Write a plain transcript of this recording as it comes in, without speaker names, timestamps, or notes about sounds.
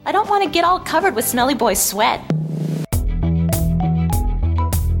I don't want to get all covered with Smelly Boy's sweat.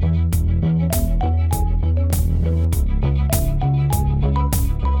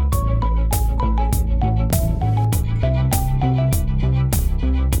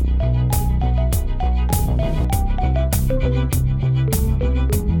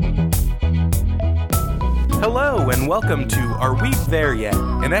 Hello and welcome to Are We There Yet?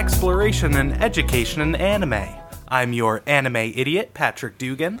 An exploration and education in anime. I'm your anime idiot, Patrick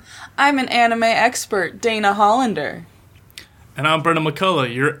Dugan. I'm an anime expert, Dana Hollander. And I'm Brendan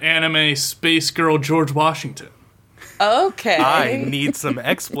McCullough, your anime space girl, George Washington. Okay. I need some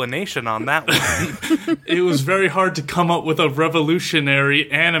explanation on that one. It was very hard to come up with a revolutionary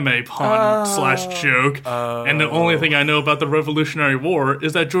anime pun slash joke, and the only thing I know about the Revolutionary War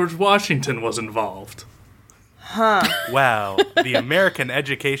is that George Washington was involved. Huh. Wow, the American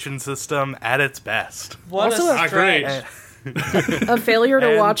education system at its best. What Also a a great. stretch. A failure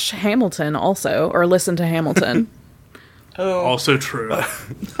to watch Hamilton also, or listen to Hamilton. Oh. Also true.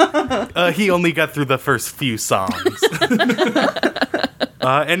 He only got through the first few songs.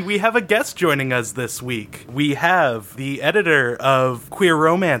 And we have a guest joining us this week. We have the editor of Queer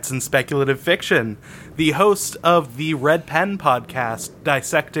Romance and Speculative Fiction, the host of the Red Pen podcast,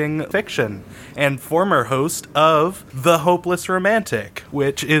 Dissecting Fiction, and former host of The Hopeless Romantic,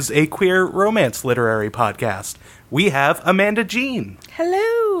 which is a queer romance literary podcast. We have Amanda Jean.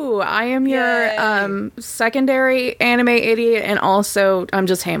 Hello, I am Yay. your secondary anime idiot, and also I'm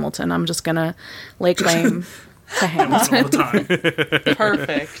just Hamilton. I'm just gonna lay claim to Hamilton. All the time.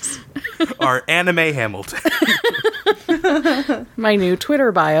 Perfect. Our anime Hamilton. My new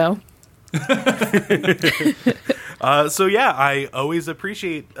Twitter bio. So yeah, I always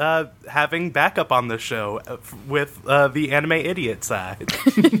appreciate having backup on the show with the anime idiot side.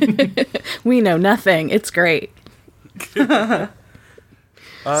 We know nothing. It's great. So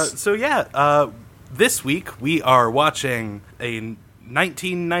yeah, this week we are watching a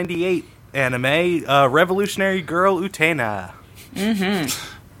 1998 anime, Revolutionary Girl Utena.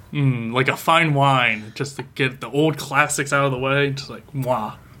 Like a fine wine, just to get the old classics out of the way. Just like,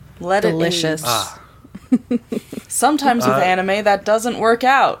 mwah. Let Delicious. it age. Sometimes with anime, that doesn't work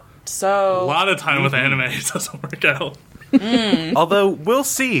out. A So, lot of time with anime, it doesn't work out. Although we'll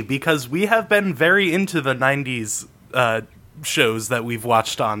see, because we have been very into the 90s shows that we've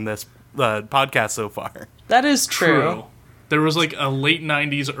watched on this podcast so far. that is true. There was like a late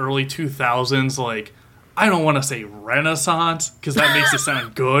 90s, early 2000s, like, I don't want to say renaissance, because that makes it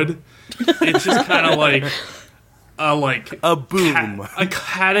sound good. It's just kind of like A boom. a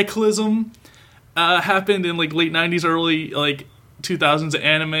cataclysm happened in like late 90s, early like 2000s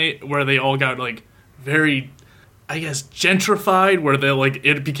anime, where they all got like very, I guess, gentrified, where they like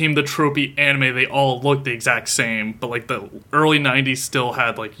it became the tropey anime. They all looked the exact same, but like the early 90s still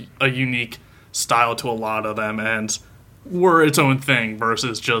had like a unique style to a lot of them and were its own thing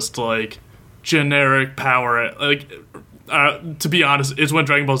versus just like generic power. Like to be honest, it's when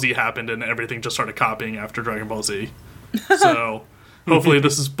Dragon Ball Z happened and everything just started copying after Dragon Ball Z. So hopefully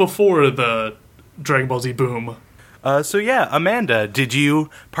this is before the Dragon Ball Z boom. So yeah, Amanda, did you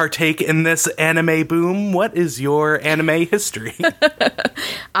partake in this anime boom? What is your anime history?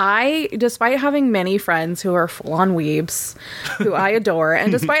 I, despite having many friends who are full-on weebs, who I adore,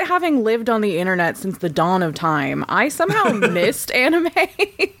 and despite having lived on the internet since the dawn of time, I somehow missed anime.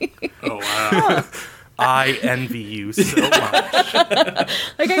 Oh wow. I envy you so much.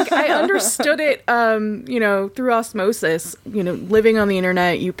 Like I understood it, through osmosis. Living on the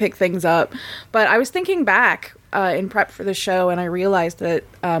internet, you pick things up. But I was thinking back in prep for the show, and I realized that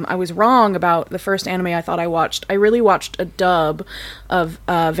I was wrong about the first anime I thought I watched. I really watched a dub of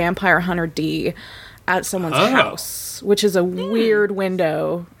Vampire Hunter D at someone's house, which is a weird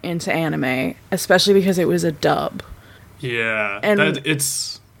window into anime, especially because it was a dub. Yeah, And-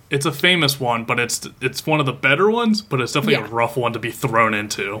 it's a famous one, but it's one of the better ones, but it's definitely Yeah. a rough one to be thrown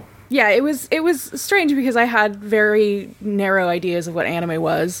into. Yeah, it was strange because I had very narrow ideas of what anime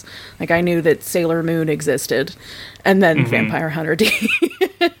was. Like I knew that Sailor Moon existed, and then Vampire Hunter D.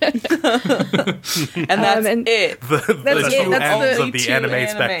 And that's and- it. That's the it. two That's ends the of the two anime animes.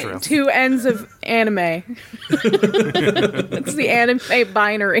 spectrum. two ends of anime. It's the anime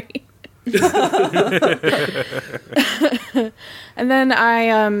binary. And then I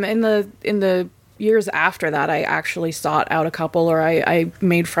in the years after that, I actually sought out a couple, or I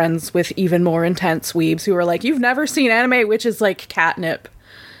made friends with even more intense weebs who were like, "You've never seen anime," which is like catnip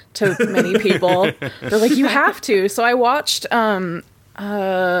to many people. They're like, "You have to." So I watched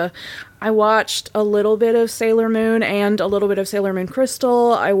a little bit of Sailor Moon and a little bit of Sailor Moon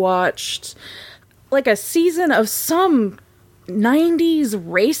Crystal. I watched like a season of some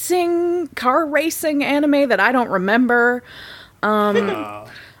 90s car racing anime that I don't remember.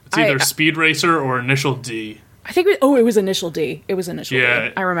 It's either Speed Racer or Initial D. I think it was Initial D. It was Initial D.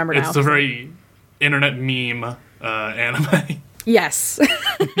 I remember now. It's a very internet meme anime. Yes.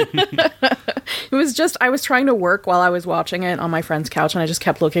 It was just, I was trying to work while I was watching it on my friend's couch, and I just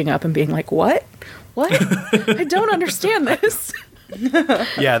kept looking up and being like, what? I don't understand this.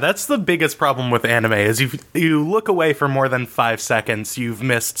 Yeah, that's the biggest problem with anime, is you look away for more than 5 seconds, you've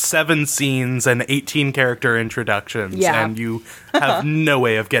missed 7 scenes and 18 character introductions, and you have no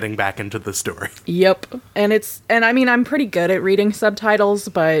way of getting back into the story. Yep. And I mean, I'm pretty good at reading subtitles,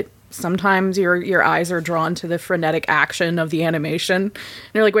 but sometimes your eyes are drawn to the frenetic action of the animation. And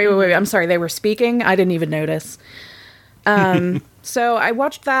you're like, wait, I'm sorry, they were speaking? I didn't even notice. So I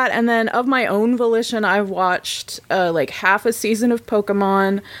watched that, and then of my own volition, I've watched like half a season of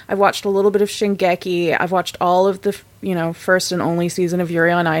Pokemon. I've watched a little bit of Shingeki. I've watched all of the first and only season of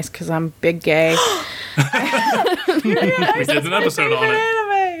Yuri on Ice because I'm big gay. We did an episode on it.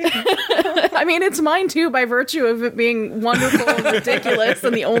 I mean, it's mine too by virtue of it being wonderful and ridiculous,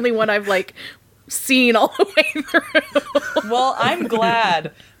 and the only one I've like seen all the way through. Well, I'm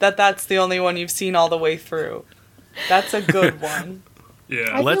glad that that's the only one you've seen all the way through. That's a good one.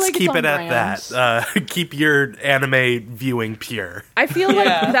 Yeah, let's like keep it's it on at brand. that. Keep your anime viewing pure. I feel like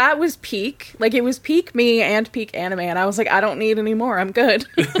that was peak. Like, it was peak me and peak anime, and I was like, I don't need any more. I'm good.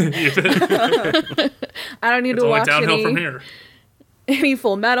 I don't need to watch downhill from here. Any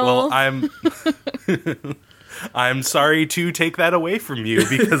Full Metal. Well, I'm sorry to take that away from you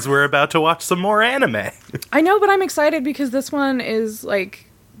because we're about to watch some more anime. I know, but I'm excited because this one is like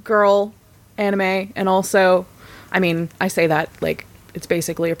girl anime, and also, I mean, I say that like it's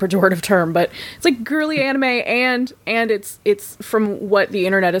basically a pejorative term, but it's like girly anime, and it's from what the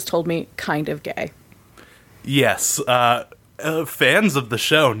internet has told me, kind of gay. Yes, fans of the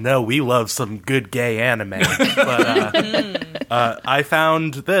show know we love some good gay anime, but I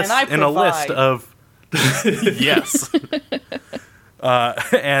found this in a list of yes,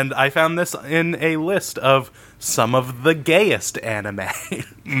 and I found this in a list of some of the gayest anime.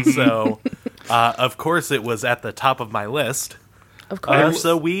 So, of course, it was at the top of my list. Of course.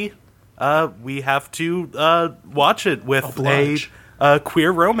 So we have to watch it with a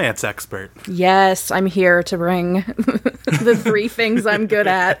queer romance expert. Yes, I'm here to bring the 3 things I'm good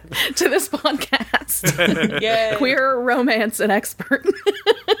at to this podcast. Yay. Queer romance and expert.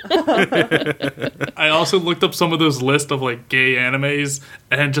 I also looked up some of those lists of like gay animes,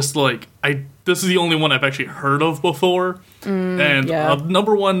 and just like this is the only one I've actually heard of before.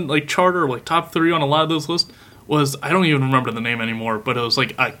 Number one like chart or like top 3 on a lot of those lists was, I don't even remember the name anymore, but it was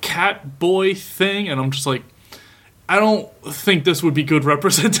like a cat boy thing, and I'm just like, I don't think this would be good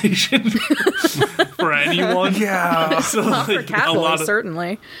representation for anyone. Yeah. So, Not for like, cat boys,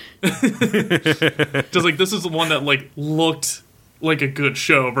 certainly. Just like, this is the one that like looked like a good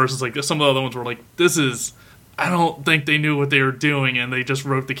show versus like some of the other ones were like, I don't think they knew what they were doing, and they just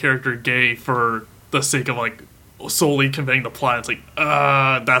wrote the character gay for the sake of like solely conveying the plot. It's like,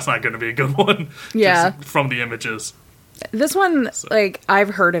 that's not going to be a good one. Yeah. Just from the images. This one, like, I've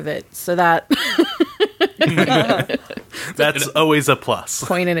heard of it, so that That's always a plus.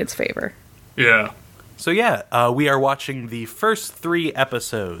 point in its favor. Yeah. So yeah, we are watching the first 3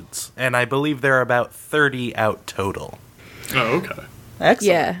 episodes, and I believe there are about 30 out total. Oh, okay.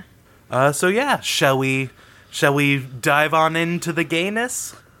 Excellent. Yeah. So yeah, shall we dive on into the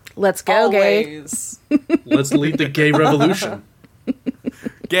gayness? Let's go, gay. Always. Let's lead the gay revolution.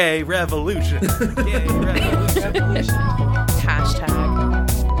 Gay revolution. Gay revolution. Hashtag.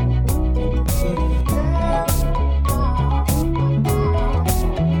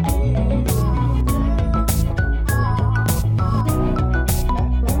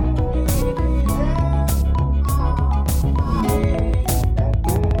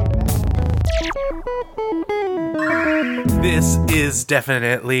 This is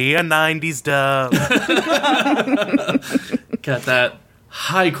definitely a 90s dub. Got that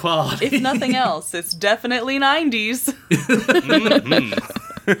high quality. If nothing else, it's definitely 90s.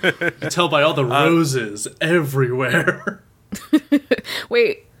 You tell by all the roses everywhere.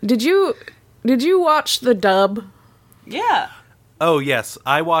 Wait, did you watch the dub? Yeah, Oh yes,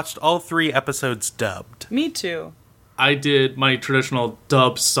 I watched all 3 episodes dubbed. me too. I did my traditional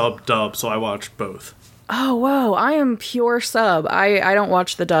dub sub dub, so I watched both. Oh, whoa, I am pure sub. I don't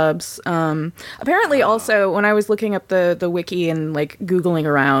watch the dubs. Apparently also, when I was looking up the wiki and, like, Googling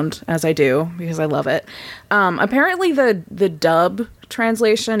around, as I do, because I love it, apparently the dub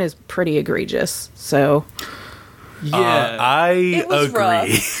translation is pretty egregious, so... Yeah. I It was agree.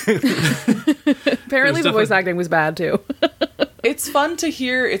 Apparently, the There's voice definitely- acting was bad too. It's fun to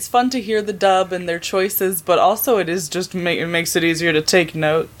hear. It's fun to hear the dub and their choices, but also it is just it makes it easier to take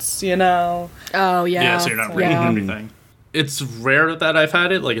notes. You know. Oh yeah. Yeah, so you're not reading Yeah. everything. It's rare that I've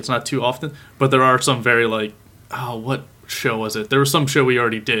had it, like it's not too often, but there are some very like, oh, what show was it? There was some show we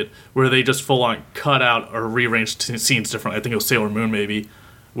already did where they just full on cut out or rearranged scenes differently. I think it was Sailor Moon maybe,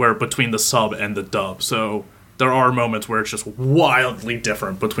 where between the sub and the dub. So there are moments where it's just wildly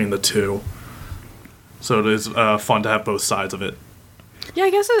different between the two. So it is fun to have both sides of it. Yeah, I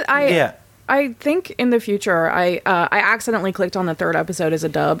guess Yeah. I think in the future, I accidentally clicked on the third episode as a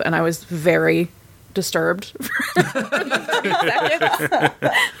dub, and I was very disturbed. I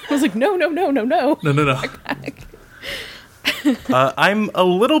was like, no. No. I'm a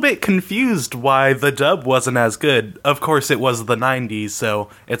little bit confused why the dub wasn't as good. Of course, it was the 90s, so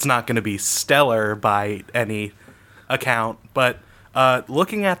it's not going to be stellar by any account. But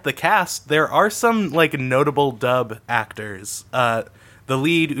looking at the cast, there are some like notable dub actors. The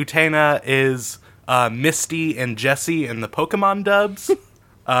lead, Utena, is Misty and Jessie in the Pokemon dubs.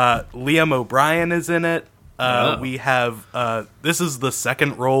 Liam O'Brien is in it. We have this is the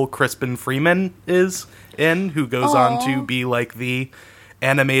second role Crispin Freeman is in, who goes on to be like the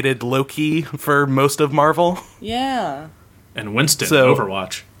animated Loki for most of Marvel. Yeah. And Winston, So-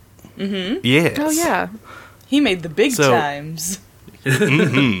 Overwatch. Yes. Oh yeah. He made the big So- times.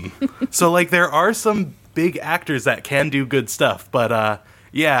 So like there are some big actors that can do good stuff, but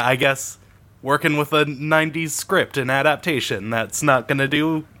yeah, I guess working with a 90s script and adaptation, that's not going to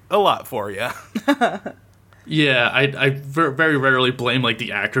do a lot for you. Yeah, I very rarely blame like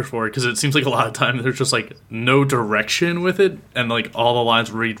the actor for it because it seems like a lot of time there's just like no direction with it, and like all the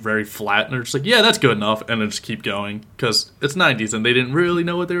lines read very flat, and they're just like, yeah, that's good enough, and then just keep going because it's 90s and they didn't really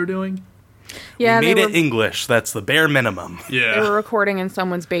know what they were doing. Yeah, Made they it were, English, that's the bare minimum. Yeah, they were recording in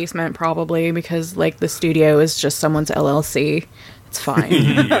someone's basement probably because like the studio is just someone's LLC. It's fine.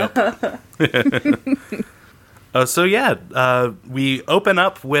 So yeah, we open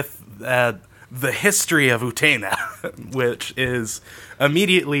up with the history of Utena, which is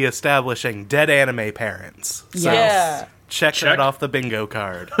immediately establishing dead anime parents. So Yeah. check Check. that off the bingo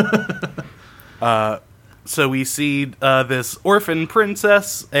card. So we see this orphan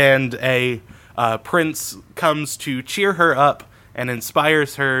princess, and a prince comes to cheer her up and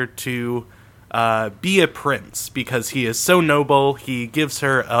inspires her to be a prince because he is so noble. He gives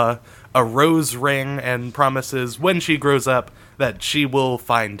her a rose ring and promises when she grows up that she will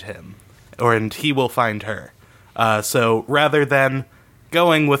find him, and he will find her. So rather than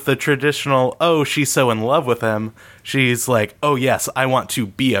going with the traditional, oh, she's so in love with him, she's like, oh yes, I want to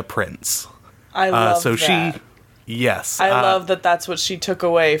be a prince. I love So that. yes. I love that that's what she took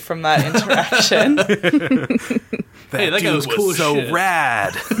away from that interaction. Hey, that guy dude was cool as so shit.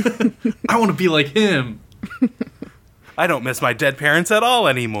 rad. I want to be like him. I don't miss my dead parents at all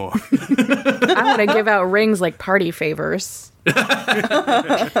anymore. I want to give out rings like party favors. Go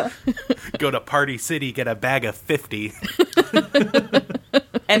to Party City, get a bag of 50.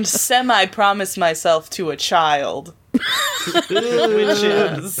 And semi-promise myself to a child. Which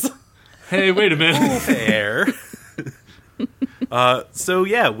is... Hey, wait a minute. Fair. So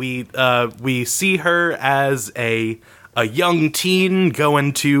yeah, we see her as a young teen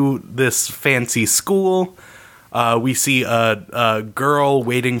going to this fancy school. We see a girl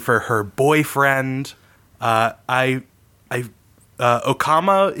waiting for her boyfriend.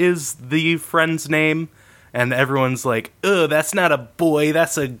 Okama is the friend's name, and everyone's like, "Ugh, that's not a boy,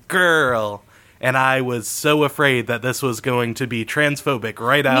 that's a girl." And I was so afraid that this was going to be transphobic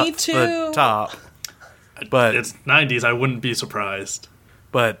right out the too. top. But It's 90s. I wouldn't be surprised.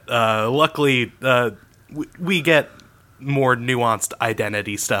 But luckily, we get more nuanced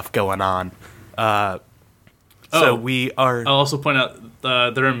identity stuff going on. So we are... I'll also point out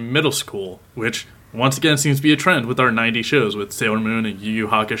they're in middle school, which once again seems to be a trend with our 90s shows with Sailor Moon and Yu Yu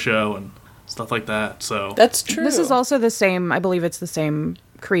Hakusho and stuff like that. So That's true. This is also the same, I believe it's the same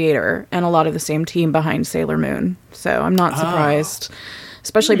creator and a lot of the same team behind Sailor Moon. So I'm not surprised.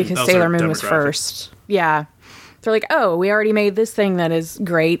 Especially because That was Sailor our Moon was demographic. first. Yeah. They're like, oh, we already made this thing that is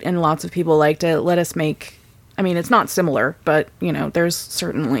great and lots of people liked it. Let us make... I mean, it's not similar, but, you know, there's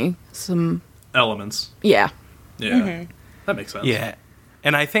certainly some... elements. Yeah. Yeah. That makes sense. Yeah.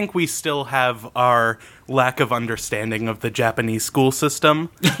 And I think we still have our lack of understanding of the Japanese school system.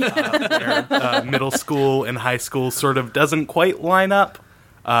 Where middle school and high school sort of doesn't quite line up.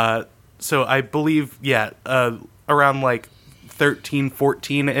 So I believe, around like 13,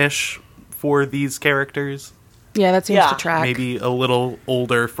 14-ish for these characters. Yeah, that seems Yeah. to track. Maybe a little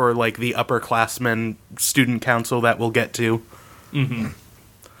older for like the upperclassmen student council that we'll get to.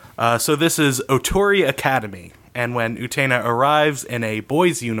 So this is Otori Academy, and when Utena arrives in a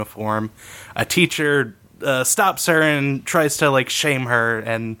boy's uniform, a teacher stops her and tries to like shame her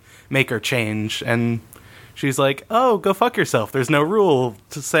and make her change, and she's like, "Oh, go fuck yourself. There's no rule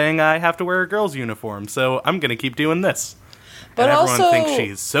to saying I have to wear a girl's uniform, so I'm gonna keep doing this." But and everyone also, thinks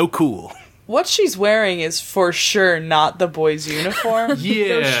she's so cool. what she's wearing is for sure not the boy's uniform. Yeah.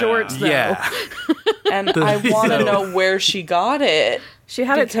 Those shorts, though. Yeah. And I want to So- know where she got it. She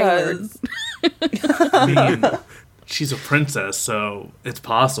had it tailored. Because I mean, she's a princess, so it's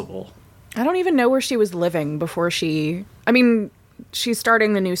possible. I don't even know where she was living before she... I mean, she's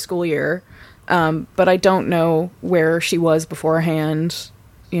starting the new school year, but I don't know where she was beforehand.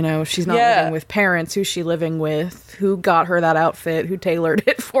 You know, she's not Yeah. living with parents. Who's she living with? Who got her that outfit? Who tailored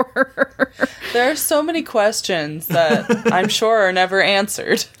it for her? there are so many questions that I'm sure are never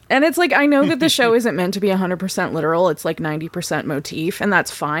answered. And it's like, I know that the show isn't meant to be 100% literal. It's like 90% motif, and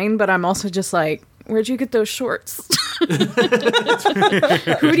that's fine. But I'm also just like, where'd you get those shorts? Who do you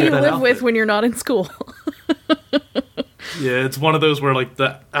That live with outfit. when you're not in school? Yeah, it's one of those where like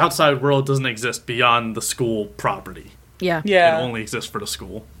the outside world doesn't exist beyond the school property. Yeah. Yeah. It only exists for the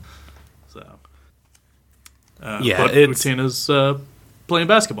school. So, Yeah, but it's- Utena's playing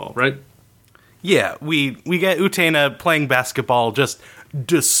basketball, right? Yeah, we get Utena playing basketball, just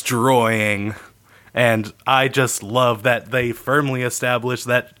destroying, and I just love that they firmly establish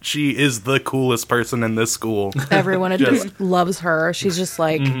that she is the coolest person in this school. Everyone just loves her. She's just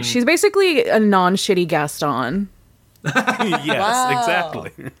like, she's basically a non-shitty Gaston. Yes, Wow.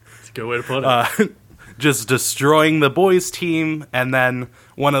 exactly. It's a good way to put it. Just destroying the boys' team, and then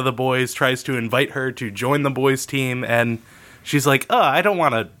one of the boys tries to invite her to join the boys' team, and she's like, "Oh, I don't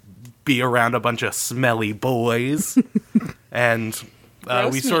want to be around a bunch of smelly boys." And Gross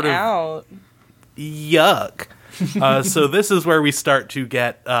we me sort of out. yuck. So this is where we start to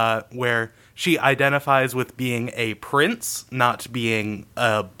get where she identifies with being a prince, not being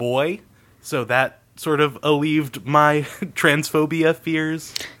a boy. So that sort of alleviated my transphobia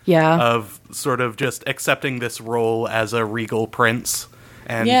fears Yeah. of sort of just accepting this role as a regal prince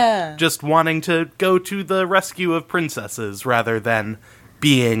and Yeah. just wanting to go to the rescue of princesses rather than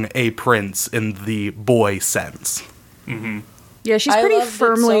being a prince in the boy sense. Yeah, she's I pretty loved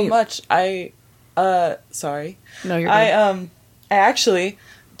firmly... it so much. Sorry. No, you're good. I actually,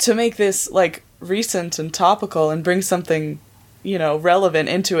 to make this like recent and topical and bring something, you know, relevant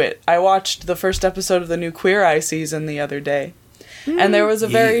into it, I watched the first episode of the new Queer Eye season the other day. And there was a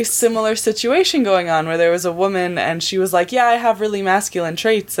very Yes. similar situation going on where there was a woman and she was like, "Yeah, I have really masculine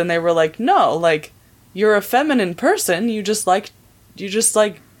traits." And they were like, "No, like you're a feminine person. You just like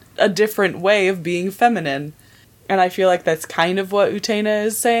a different way of being feminine." And I feel like that's kind of what Utena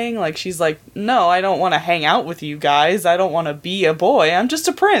is saying. Like, she's like, "No, I don't want to hang out with you guys. I don't want to be a boy. I'm just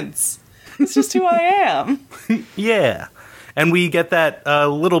a prince. It's just who I am." Yeah. And we get that a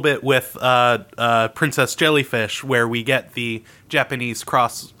little bit with Princess Jellyfish, where we get the Japanese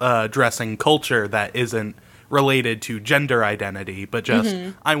cross-dressing culture that isn't related to gender identity, but just,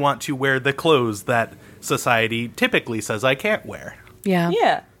 I want to wear the clothes that society typically says I can't wear. yeah.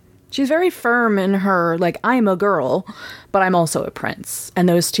 Yeah. She's very firm in her, like, I'm a girl, but I'm also a prince. And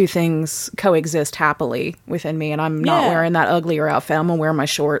those two things coexist happily within me. And I'm not Yeah. wearing that uglier outfit. I'm going to wear my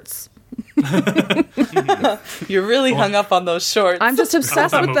shorts. You're really hung up on those shorts. I'm just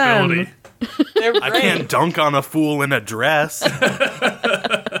obsessed with them. Mobility. They're I great. can't dunk on a fool in a dress.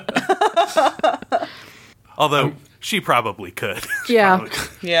 Although, she probably could. Yeah.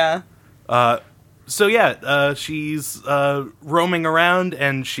 Yeah. So yeah, she's roaming around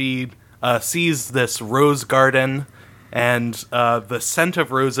and she sees this rose garden, and the scent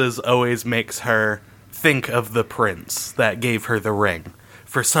of roses always makes her think of the prince that gave her the ring.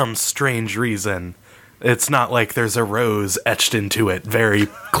 For some strange reason, it's not like there's a rose etched into it very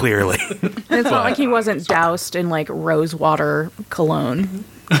clearly. And it's not like he wasn't doused in, like, rose water cologne.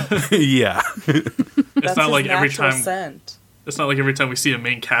 Yeah. It's not his like every natural time. scent. It's not like every time we see a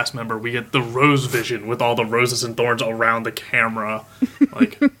main cast member, we get the rose vision with all the roses and thorns around the camera,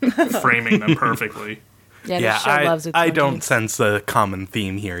 like framing them perfectly. Yeah, Yeah, this show loves its I don't motifs. sense a common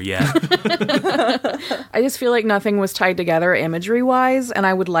theme here yet. I just feel like nothing was tied together imagery-wise, and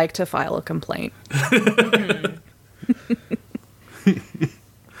I would like to file a complaint.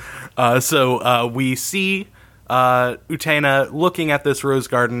 So we see Utena looking at this rose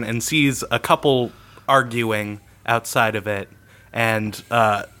garden and sees a couple arguing outside of it, and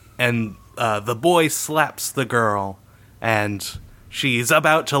the boy slaps the girl, and she's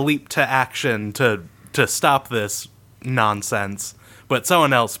about to leap to action to to stop this nonsense, but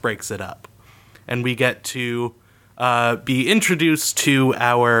someone else breaks it up. And we get to be introduced to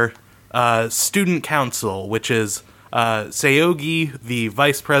our student council, which is Seogi, the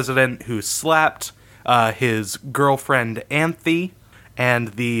vice president who slapped his girlfriend Anthe, and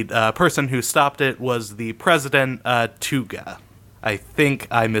the person who stopped it was the president, Tuga. I think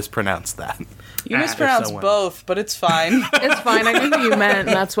I mispronounced that. You mispronounced both, but it's fine. It's fine. I knew who you meant, and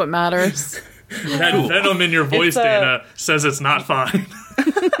that's what matters. That venom in your voice, Dana, says it's not fine.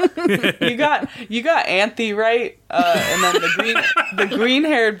 You got Anthe right, and then the green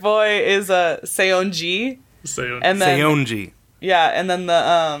haired boy is Seonji, and then Seonji. Yeah, and then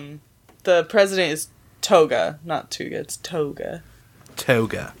the president is Toga, not Tuga. It's Toga.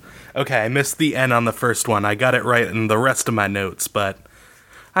 Toga. Okay, I missed the N on the first one. I got it right in the rest of my notes, but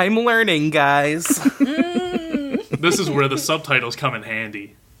I'm learning, guys. This is where the subtitles come in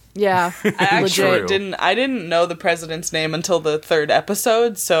handy. Yeah, I actually Legit. didn't know the president's name until the 3rd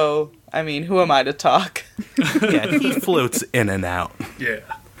episode, so I mean, who am I to talk? Yeah, he floats in and out. Yeah.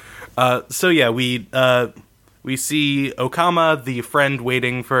 So yeah, we see Okama, the friend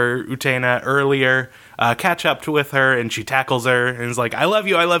waiting for Utena earlier, catch up with her, and she tackles her and is like, I love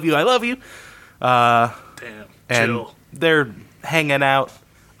you, I love you, I love you. Damn. And Chill. they're hanging out.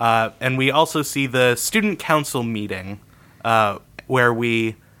 And we also see the student council meeting, where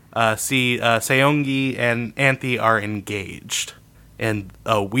we see Seongi and Anthe are engaged in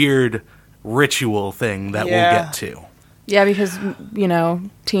a weird ritual thing that we'll get to. yeah, because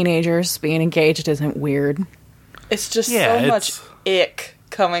teenagers being engaged isn't weird. It's just Yeah, so much ick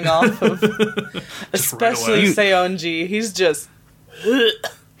coming off of, especially right Seonji. He's just.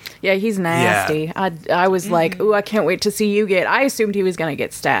 Yeah, he's nasty. I was like, ooh, I can't wait to see you get. I assumed he was gonna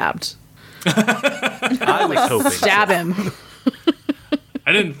get stabbed. I was hoping. Stab him.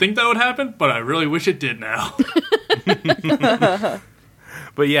 I didn't think that would happen, but I really wish it did now.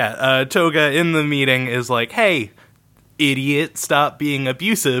 But yeah, Toga in the meeting is like, hey, idiot, stop being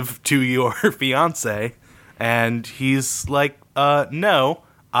abusive to your fiance. And he's like, no,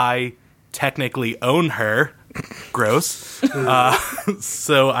 I technically own her. Gross.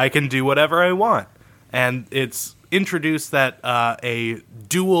 So I can do whatever I want. And it's introduced that a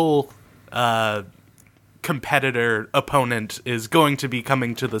dual competitor opponent is going to be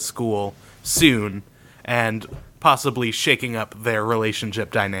coming to the school soon and possibly shaking up their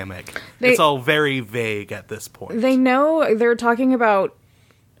relationship dynamic. It's all very vague at this point. They know they're talking about.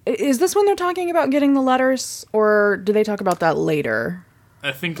 Is this when they're talking about getting the letters, or do they talk about that later?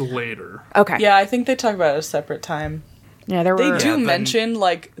 I think later. Okay. Yeah, I think they talk about it at a separate time. Yeah, there were. They do mention,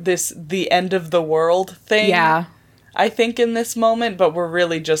 like, the end of the world thing. Yeah. I think in this moment, but we're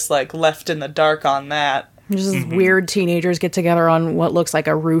really just, like, left in the dark on that. Just weird teenagers get together on what looks like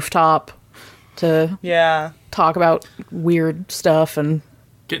a rooftop to Yeah. talk about weird stuff and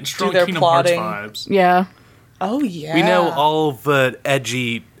Getting strong their Kingdom Hearts plotting. vibes. yeah. Oh, yeah. We know all the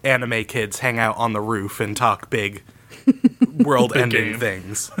edgy anime kids hang out on the roof and talk big world-ending game.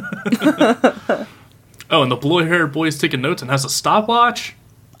 things. Oh, and the blue-haired boy's taking notes and has a stopwatch?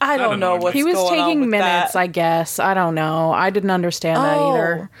 I don't know what's He was going on taking with minutes, that. I guess. I don't know. I didn't understand that Oh.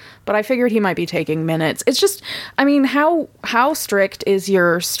 either. But I figured he might be taking minutes. It's just, I mean, how strict is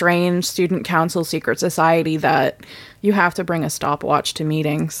your strange student council secret society that you have to bring a stopwatch to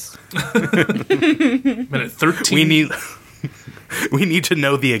meetings? Minute 13. We need to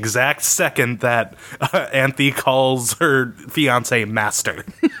know the exact second that Anthe calls her fiance master.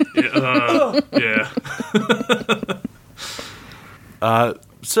 Yeah.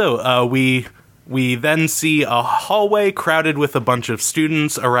 So we then see a hallway crowded with a bunch of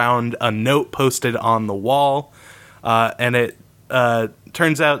students around a note posted on the wall, and it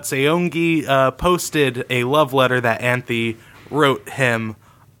turns out Seongi posted a love letter that Anthe wrote him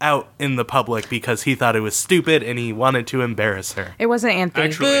out in the public because he thought it was stupid and he wanted to embarrass her. It wasn't Anthe.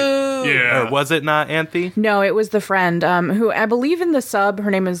 Actually, yeah. Or was it not Anthe? No, it was the friend who I believe in the sub, her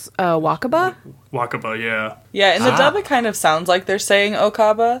name is Wakaba. Wakaba, yeah. Yeah, in the dub it kind of sounds like they're saying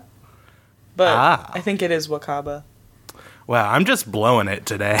Okaba, but I think it is Wakaba. Wow, I'm just blowing it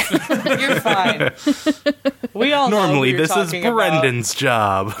today. You're fine. We all Normally, know who you're this is talking about. Brendan's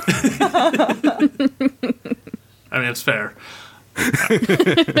job. I mean, it's fair.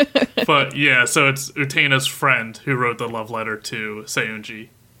 But yeah, so it's Utena's friend who wrote the love letter to Seonji.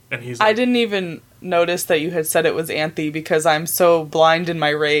 And he's like, I didn't even notice that you had said it was Anthe because I'm so blind in my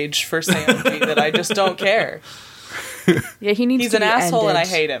rage for Seonji that I just don't care. Yeah, he needs He's to an be asshole and I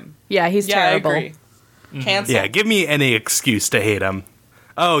ended. hate him. Yeah, he's Yeah, terrible. I agree. Cancel. Yeah, give me any excuse to hate him.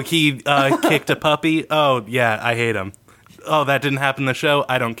 Oh, he kicked a puppy? Oh, yeah, I hate him. oh, that didn't happen in the show.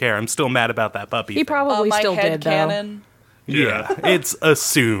 I don't care. I'm still mad about that puppy. He thing. probably My still head did, though. canon. Yeah, it's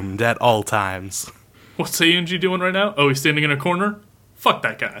assumed at all times. What's Seiyunji doing right now? Oh, he's standing in a corner? Fuck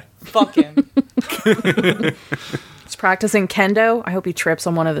that guy. Fuck him. He's practicing kendo. I hope he trips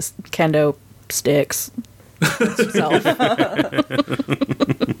on one of the kendo sticks. himself.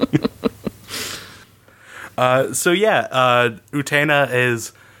 Utena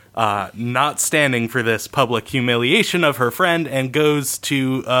is not standing for this public humiliation of her friend and goes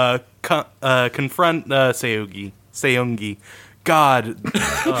to confront Seiyungi. God.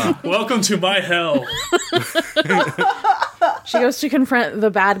 Welcome to my hell. She goes to confront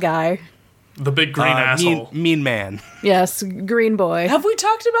the bad guy. The big green asshole. Mean man. Yes, green boy. Have we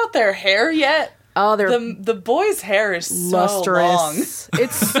talked about their hair yet? Oh, they're The boy's hair is so long. lustrous.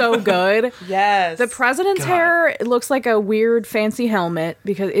 It's so good. Yes. The president's hair, it looks like a weird fancy helmet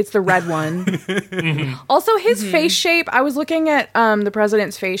because it's the red one. Also, his face shape, I was looking at the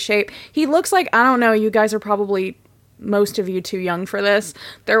president's face shape. He looks like, I don't know, you guys are probably, most of you too young for this.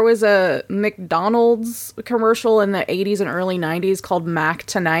 There was a McDonald's commercial in the 80s and early 90s called Mac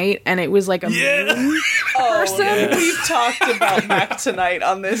Tonight, and it was like a moon person. Yeah. We've talked about Mac Tonight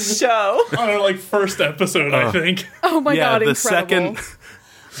on this show. On our first episode, I think. Oh my god, the incredible.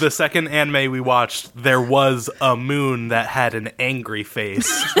 second anime we watched, there was a moon that had an angry face,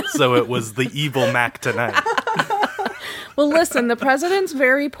 so it was the evil Mac Tonight. Well, listen, the president's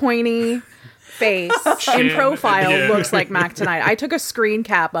very pointy face in profile looks like Mac Tonight. I took a screen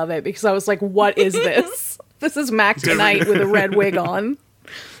cap of it because I was like, what is this? This is Mac Tonight with a red wig on.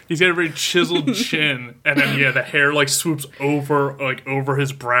 He's got a very chiseled chin, and then the hair swoops over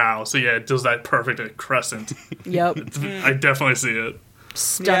his brow. So it does that perfect crescent. Yep. I definitely see it.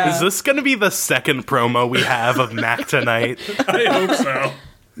 Yeah. Is this going to be the second promo we have of Mac Tonight? I hope so.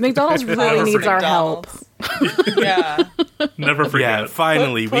 McDonald's really needs our help. Yeah. Never forget. Yeah,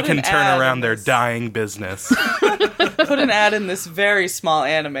 finally, Put we can an turn ad around in their this. dying business. Put an ad in this very small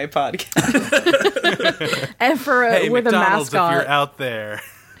anime podcast. And for Hey, with McDonald's, a mascot if you're out there.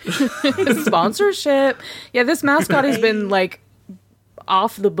 sponsorship. Yeah, this mascot has been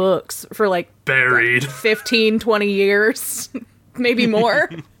off the books for Buried. 15, 20 years. Maybe more.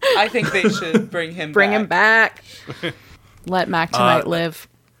 I think they should bring him Bring back. him back. Let Mac Tonight live.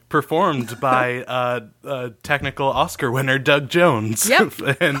 Performed by technical Oscar winner Doug Jones. Yep.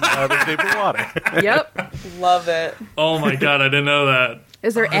 And the Shape of Water. Yep. Love it. Oh my god, I didn't know that.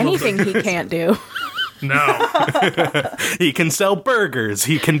 Is there anything he can't do? No. He can sell burgers.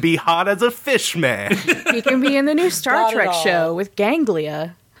 He can be hot as a fish man. He can be in the new Star Got it Trek all. show with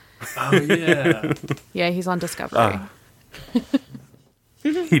Ganglia. Oh yeah. Yeah, he's on Discovery.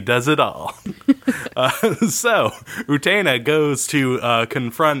 He does it all. So, Utena goes to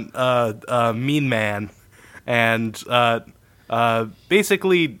confront Mean Man, and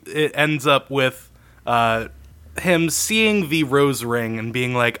basically it ends up with him seeing the rose ring and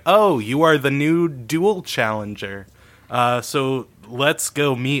being like, oh, you are the new duel challenger. So let's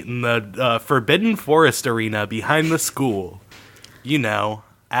go meet in the Forbidden Forest arena behind the school. You know,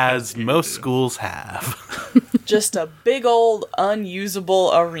 as most schools have. Just a big old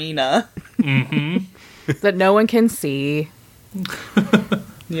unusable arena. That no one can see.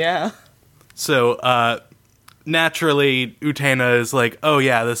 Yeah. So, naturally, Utena is like, oh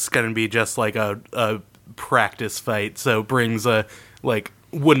yeah, this is gonna be just like a practice fight, so brings a,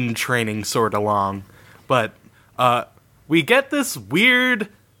 wooden training sword along. But, we get this weird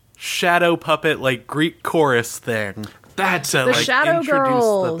shadow puppet, Greek chorus thing. That's The Shadow introduce the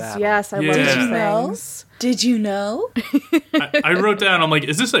Girls. battle. Yes, I love Yeah. these Did you know? things. Did you know? I wrote down, I'm like,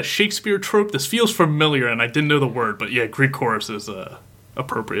 is this a Shakespeare trope? This feels familiar, and I didn't know the word, but yeah, Greek chorus is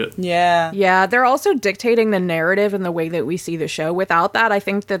appropriate. Yeah. Yeah, they're also dictating the narrative and the way that we see the show. Without that, I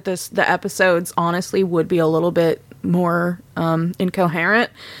think that the episodes honestly would be a little bit more incoherent.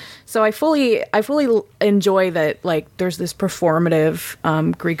 So I fully enjoy that there's this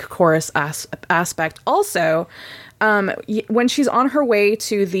performative Greek chorus aspect. Also, when she's on her way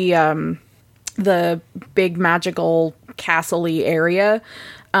to the big magical castle-y area,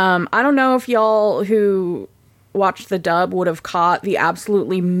 I don't know if y'all who watched the dub would have caught the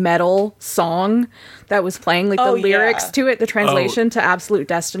absolutely metal song that was playing, the Oh, lyrics yeah. to it, the translation to Absolute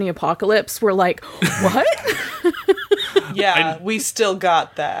Destiny Apocalypse were like, what? Yeah, we still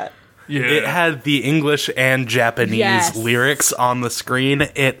got that. Yeah. It had the English and Japanese Yes. lyrics on the screen.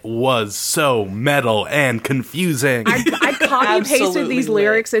 It was so metal and confusing. I copy pasted Absolutely these lit.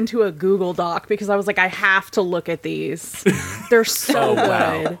 lyrics into a Google Doc because I was like, I have to look at these. They're so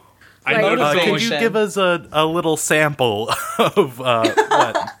wow. good. I Like- noticed Could all, you give us a little sample of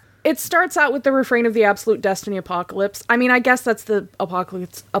what? it starts out with the refrain of the Absolute Destiny apocalypse. I mean, I guess that's the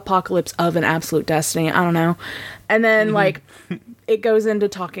apocalypse of an Absolute Destiny. I don't know. And then, like, it goes into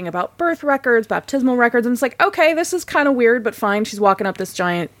talking about birth records, baptismal records, and it's like, okay, this is kind of weird, but fine. She's walking up this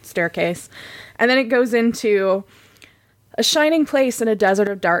giant staircase. And then it goes into a shining place in a desert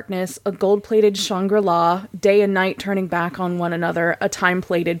of darkness, a gold-plated Shangri-La, day and night turning back on one another, a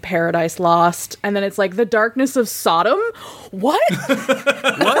time-plated paradise lost. And then it's like, the darkness of Sodom? What?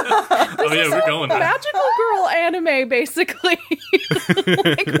 What? Oh yeah, we're going there. Magical girl anime, basically.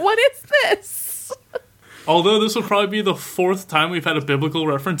 Like, what is this? Although this will probably be the 4th time we've had a biblical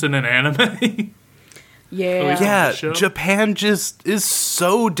reference in an anime. Yeah. Yeah, Show. Japan just is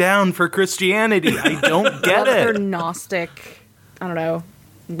so down for Christianity. I don't get Their it. Gnostic, I don't know,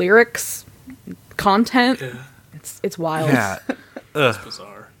 lyrics, content. Yeah. It's wild. Yeah. Ugh,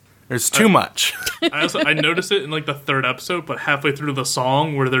 Bizarre. there's too much. I noticed it in like the 3rd episode, but halfway through the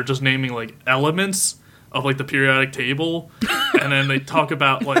song where they're just naming like elements of like the periodic table, and then they talk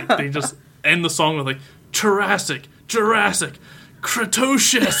about like they just end the song with like Jurassic,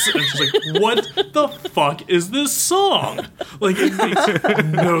 Cretaceous, and it's just like, what the fuck is this song? Like, it makes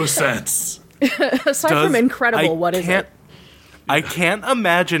no sense. Aside from incredible, what is it? I can't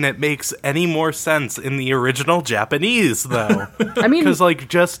imagine it makes any more sense in the original Japanese, though. I mean, Because, like,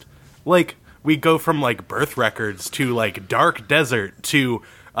 just, like, we go from, like, birth records to, like, dark desert to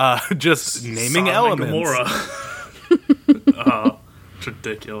just naming Sodom and elements. Gomorrah. It's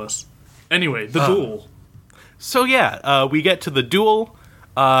ridiculous. Anyway, the duel. So, yeah, we get to the duel.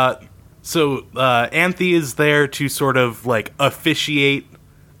 So Anthe is there to sort of, like, officiate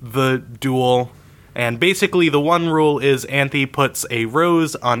the duel. And basically the one rule is Anthe puts a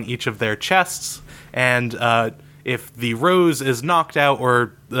rose on each of their chests, and if the rose is knocked out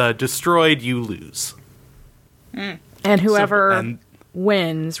or destroyed, you lose. and whoever and-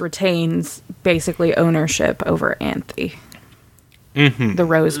 wins retains basically ownership over Anthe, the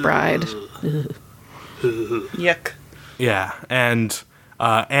Rose Bride. Yuck. Yeah, and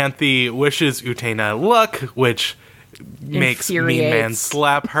Anthe wishes Utena luck, which makes Mean Man Infuriates.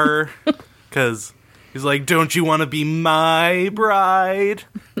 slap her, because he's like, don't you want to be my bride?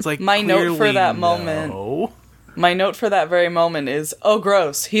 It's like, My note for clearly that no. moment. My note for that very moment is, oh,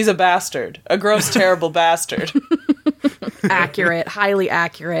 gross, he's a bastard. A gross, terrible bastard. Accurate, highly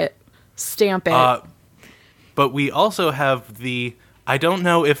accurate. Stamp it. But we also have I don't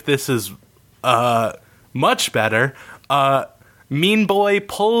know if this is much better, Mean Boy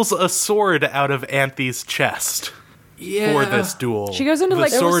pulls a sword out of Anthe's chest for this duel. She goes into, the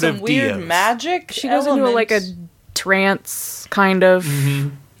like- There was sword some of weird Dios. magic. She goes into like a trance, kind of,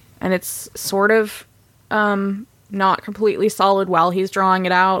 and it's sort of not completely solid while he's drawing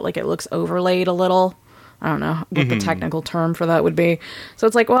it out. Like, it looks overlaid a little. I don't know what the technical term for that would be. So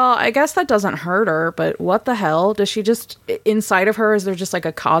it's like, well, I guess that doesn't hurt her, but what the hell? Does she just, inside of her, is there just like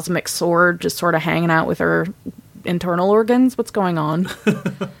a cosmic sword just sort of hanging out with her internal organs? What's going on?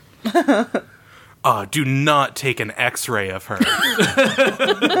 Do not take an x-ray of her. She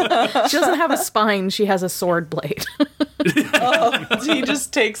doesn't have a spine, she has a sword blade. He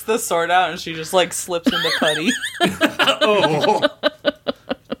just takes the sword out and she just like slips into putty. Oh,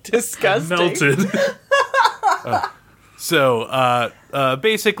 Disgusting. melted. So,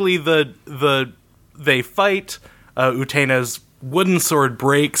 basically, they fight. Utena's wooden sword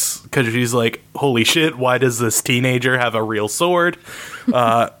breaks because she's like, "Holy shit! Why does this teenager have a real sword?"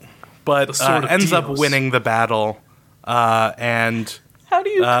 But sword of ends up Dios. winning the battle, and How do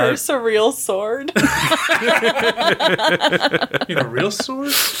you curse a real sword? You know, real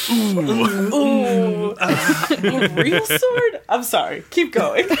sword? Ooh. A real sword? I'm sorry. Keep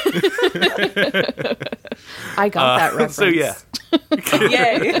going. I got that reference. so yeah.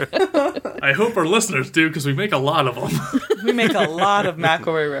 Yay. I hope our listeners do, because we make a lot of them. We make a lot of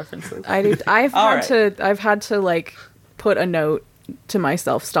McElroy references. I do. I've All I've had to like put a note to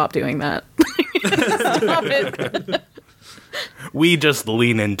myself. Stop doing that. Stop it. We just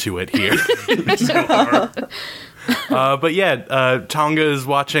lean into it here. But yeah, Tonga is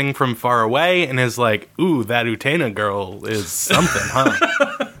watching from far away and is like, "Ooh, that Utena girl is something,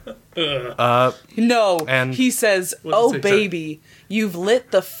 huh?" No, And- he says, What does "Oh it say? baby, you've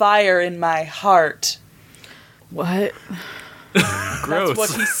lit the fire in my heart." What? Gross. That's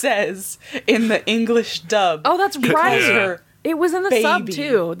what he says in the English dub. Oh, that's He calls right. her It was in the sub Baby.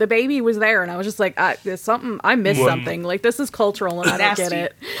 too. The baby was there, and I was just like, "There's something. I missed Well- something. Like, this is cultural, and I don't get Nasty.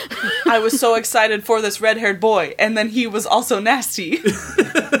 it." I was so excited for this red-haired boy, and then he was also nasty.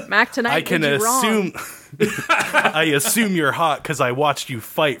 Mac, tonight I can did you wrong. assume. I assume you're hot because I watched you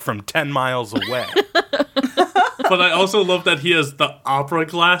fight from 10 miles away. But I also love that he has the opera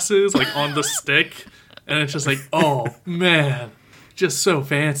glasses, like, on the stick. And it's just like, oh, man. Just so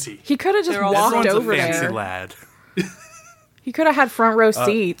fancy. He could have just They're all- walked Everyone's over a fancy there. lad. He could have had front row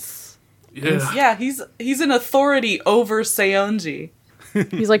seats. Yeah. Yeah, he's an authority over Seonji.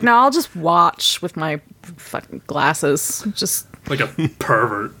 He's like, no, I'll just watch with my fucking glasses. Just Like a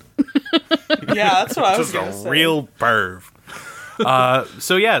pervert. Yeah, that's what I was Just gonna a say. real perv.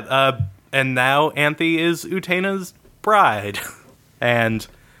 And now Anthe is Utena's bride. And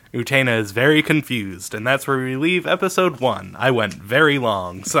Utena is very confused, and that's where we leave episode 1. I went very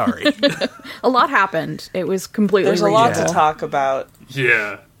long, sorry. a lot happened. It was completely There's a lot to reasonable. talk about.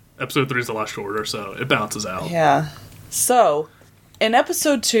 Yeah. Episode 3 is a lot shorter, so it balances out. Yeah. So, in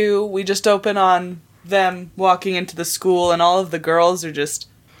episode 2, we just open on them walking into the school, and all of the girls are just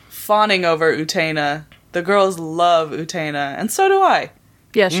fawning over Utena. The girls love Utena, and so do I.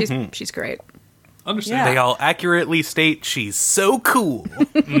 Yeah, she's great. Understand. They all accurately state she's so cool.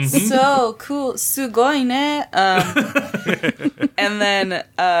 So cool. Sugoi ne. And then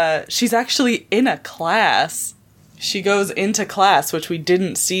she's actually in a class. She goes into class, which we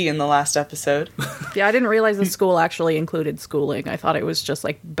didn't see in the last episode. Yeah, I didn't realize the school actually included schooling. I thought it was just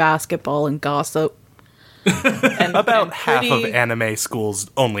like basketball and gossip. And, About and half of pretty- anime schools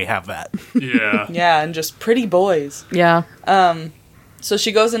only have that. Yeah. Yeah, and just pretty boys. Yeah. So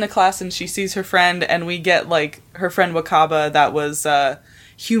she goes into class and she sees her friend, and we get, like, her friend Wakaba that was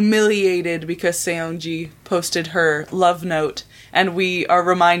humiliated because Seonji posted her love note, and we are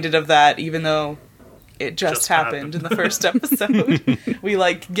reminded of that even though it just happened in the first episode. We,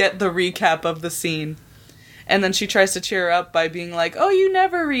 like, get the recap of the scene. And then she tries to cheer her up by being like, oh, you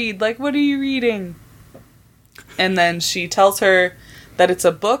never read. Like, what are you reading? And then she tells her that it's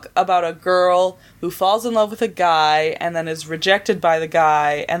a book about a girl who falls in love with a guy and then is rejected by the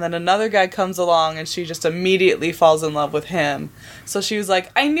guy, and then another guy comes along and she just immediately falls in love with him. So she was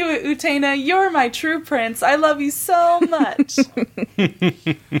like, I knew it, Utena, you're my true prince. I love you so much.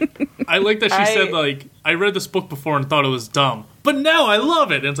 I like that she said, like, I read this book before and thought it was dumb, but now I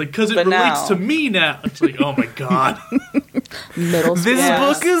love it. And it's like, because it But relates now- to me now. It's like, oh my god. Middle school. This Yeah.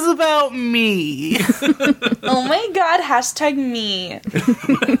 book is about me. Oh my god, hashtag me.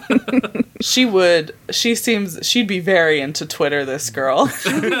 She'd be very into Twitter, this girl.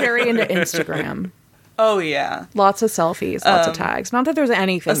 She'd be very into Instagram. Oh yeah. Lots of selfies, lots of tags. Not that there's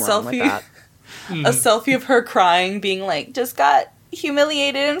anything a wrong with selfie. that. A selfie of her crying, being like, just got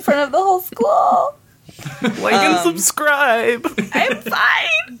humiliated in front of the whole school. Like and subscribe. I'm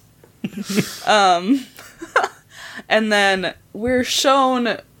fine. And then we're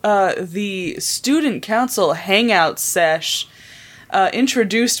shown the student council hangout sesh,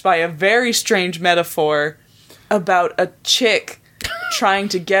 introduced by a very strange metaphor about a chick trying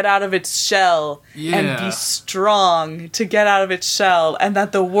to get out of its shell and Yeah. be strong to get out of its shell, and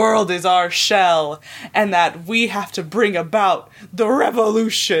that the world is our shell, and that we have to bring about the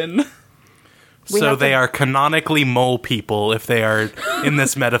revolution. So have they to- are canonically mole people if they are, in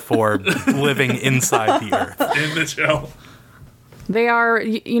this metaphor, living inside the earth. In the show. They are,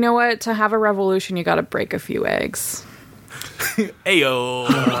 you know what? To have a revolution, you got to break a few eggs. Ayo.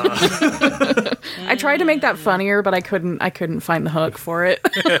 I tried to make that funnier, but I couldn't find the hook for it.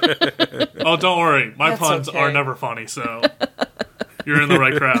 Oh, don't worry. My That's puns okay. are never funny, so you're in the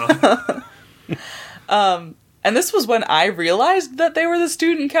right crowd. And this was when I realized that they were the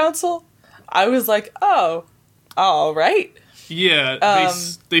student council. I was like, oh, all right. Yeah,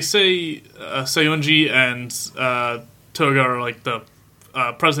 they say Seonji and Toga are like the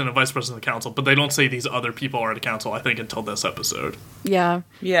president and vice president of the council, but they don't say these other people are the council, I think, until this episode. Yeah.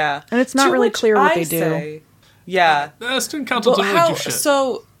 Yeah. And it's not To really which clear what I they do. say, yeah. Student council Well, doesn't really do shit.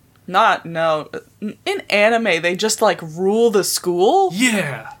 so, in anime, they just, like, rule the school?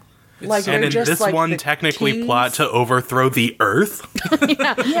 Yeah. Like, And they're in just, this like, one, the technically kings? plot to overthrow the earth.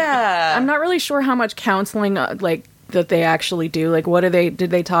 Yeah. I'm not really sure how much counseling that they actually do. Like, did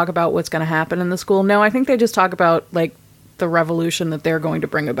they talk about what's going to happen in the school? No, I think they just talk about like the revolution that they're going to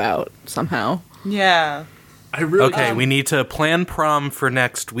bring about somehow. Yeah. I really Okay, we need to plan prom for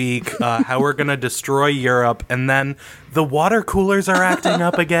next week, how we're going to destroy Europe, and then the water coolers are acting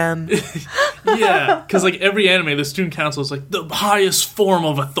up again. Yeah, because like every anime, the student council is like the highest form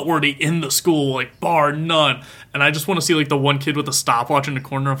of authority in the school, like bar none. And I just want to see like the one kid with a stopwatch in the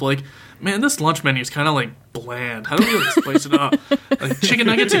corner of like, man, this lunch menu is kind of like bland. How do we like spice it up? Like chicken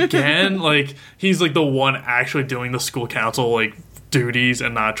nuggets again? Like he's like the one actually doing the school council like duties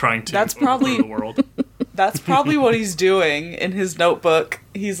and not trying to That's probably- overthrow the world. That's probably what he's doing in his notebook.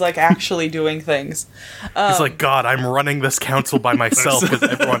 He's like actually doing things. He's like, God, I'm running this council by myself because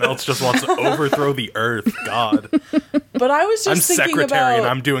everyone else just wants to overthrow the earth. God. But I was I'm just thinking secretary and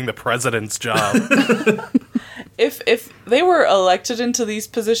about I'm doing the president's job. if they were elected into these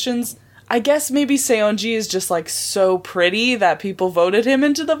positions, I guess maybe Seonji is just like so pretty that people voted him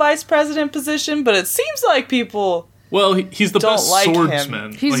into the vice president position, but it seems like people Well, he's the don't best like him.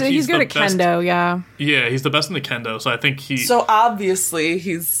 swordsman. He's Like, he's good the at best- kendo, yeah. Yeah, he's the best in the kendo, so I think he... So obviously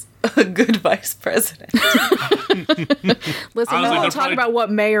he's a good vice president. Listen, I was no like, one they're talk probably- about what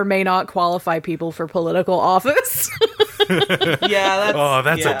may or may not qualify people for political office. Yeah,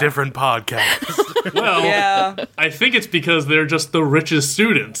 That's a different podcast. well, Yeah, I think it's because they're just the richest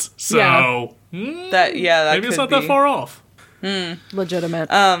students. So Yeah. that maybe it's could not be. that far off. Legitimate.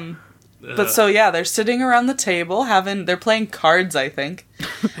 But so yeah, they're sitting around the table they're playing cards, I think.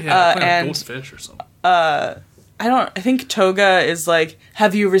 Yeah, and- goldfish or something. I think Toga is like,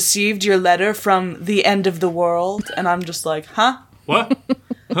 "Have you received your letter from the end of the world?" And I'm just like, "Huh? What?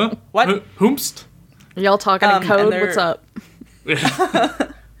 Huh? What?" Whomst? Y'all talking in and code? they're- What's up?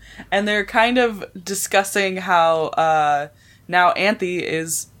 And they're kind of discussing how now Anthe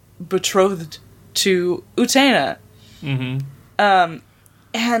is betrothed to Utena. Mm-hmm.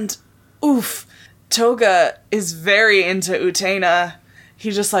 And oof, Toga is very into Utena. He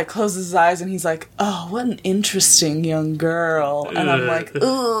just like closes his eyes and he's like, "Oh, what an interesting young girl." And I'm like,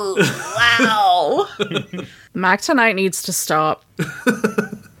 "Ooh, wow." Mac tonight needs to stop.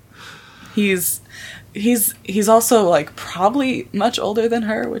 He's also like probably much older than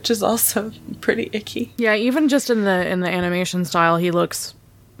her, which is also pretty icky. Yeah, even just in the animation style, he looks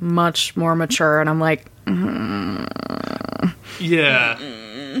much more mature, and I'm like, Yeah.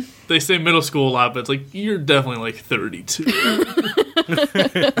 They say middle school a lot, but it's like, you're definitely like 32.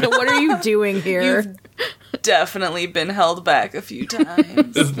 what are you doing here? You've definitely been held back a few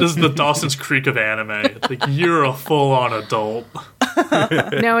times. This is the Dawson's Creek of anime. It's like, you're a full-on adult.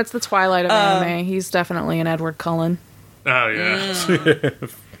 No, it's the Twilight of anime. He's definitely an Edward Cullen. Oh, yeah.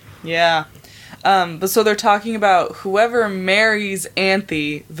 Yeah. But so they're talking about whoever marries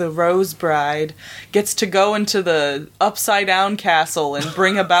Anthe, the Rose Bride, gets to go into the Upside Down Castle and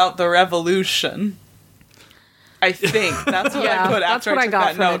bring about the revolution. I think. That's what Yeah, I put that's after what I I took got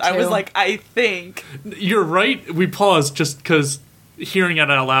that from it, note. I was too. like, I think. You're right. We paused just because hearing it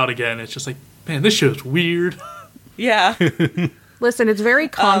out loud again, it's just like, man, this show's weird. Yeah. Listen, it's very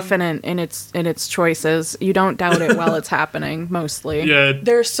confident in its choices. You don't doubt it while it's happening, mostly. Yeah.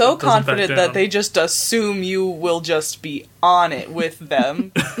 They're so It doesn't back confident down. that they just assume you will just be on it with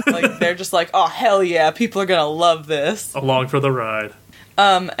them. Like, they're just like, oh, hell yeah, people are gonna love this. Along for the ride.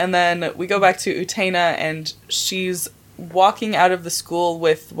 And then we go back to Utena, and she's walking out of the school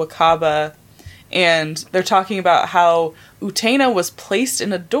with Wakaba, and they're talking about how Utena was placed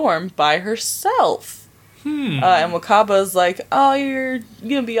in a dorm by herself. And Wakaba's like, "Oh, you're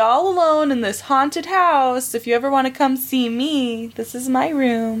gonna be all alone in this haunted house. If you ever want to come see me, this is my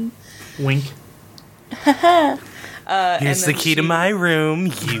room." Wink. Here's and the then key to my room.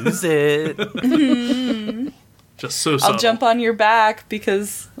 Use it. Just so I'll subtle. jump on your back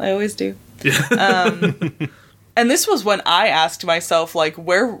because I always do. Yeah. And this was when I asked myself, like,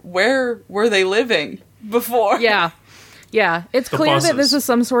 where were they living before? Yeah, it's The clear that this buses. is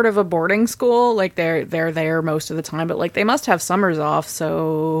some sort of a boarding school. Like they're there most of the time, but like they must have summers off.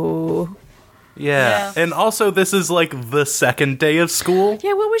 So Yeah. Yeah. And also, this is like the second day of school.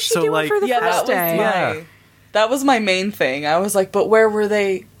 yeah, what was she So, doing like- for the Yeah, first day? Yeah. that was my main thing. I was like, but where were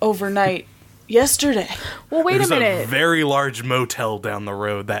they overnight yesterday? Well, wait There's a a minute. very large motel down the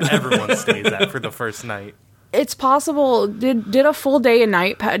road that everyone stays at for the first night. It's possible. Did a full day and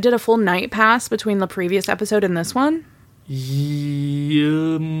night did a full night pass between the previous episode and this one?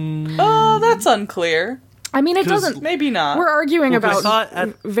 Oh, that's unclear. I mean, it 'Cause- doesn't. Maybe not. We're arguing I about thought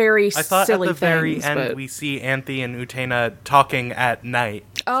at, very I thought silly at the very things, end but we see Anthe and Utena talking at night.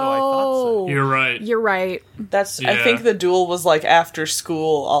 So I thought oh, You're right. you're right. That's. I Yeah. think the duel was like after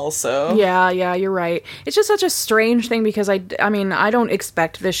school, also. Yeah, you're right. It's just such a strange thing because I mean, I don't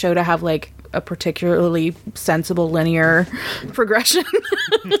expect this show to have like a particularly sensible linear progression.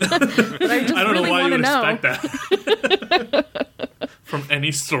 But I just I don't really know why you want to would know. expect that from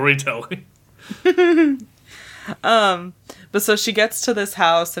any storytelling. But so she gets to this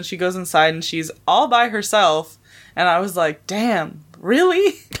house and she goes inside and she's all by herself. And I was like, damn,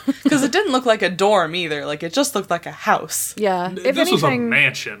 really? Because it didn't look like a dorm either. Like, it just looked like a house. Yeah, if This was a anything,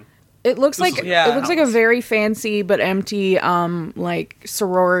 mansion. It looks This like is Yeah. it looks like a very fancy but empty like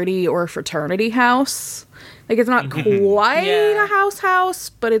sorority or fraternity house. Like it's not quite Yeah. a house,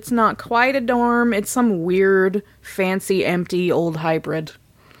 but it's not quite a dorm. It's some weird, fancy, empty old hybrid.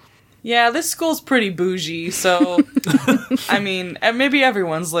 Yeah, this school's pretty bougie, so I mean, and maybe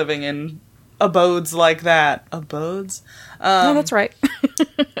everyone's living in abodes like that. Abodes? No, that's right.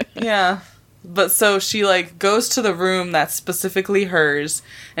 Yeah. But so she like goes to the room that's specifically hers,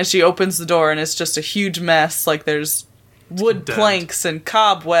 and she opens the door and it's just a huge mess. Like there's wood condemned. planks and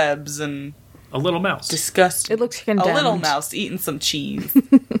cobwebs and A little mouse. disgusting. It looks a condemned. little mouse eating some cheese.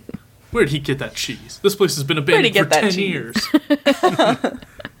 Where'd he get that cheese? This place has been Where'd he abandoned for get that 10 cheese? years.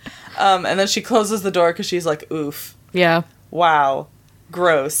 And then she closes the door because she's like, oof, Yeah. wow,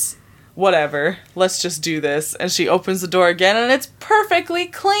 gross. Whatever, let's just do this. And she opens the door again and it's perfectly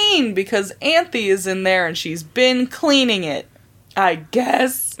clean because Anthe is in there and she's been cleaning it. I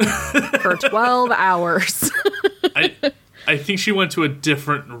guess. For 12 hours. I think she went to a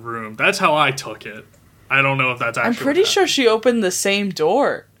different room. That's how I took it. I don't know if that's actually. I'm pretty sure she opened the same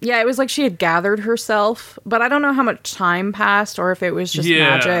door. Yeah, it was like she had gathered herself, but I don't know how much time passed or if it was just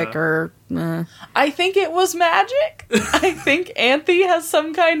Yeah. magic or... I think it was magic. I think Anthe has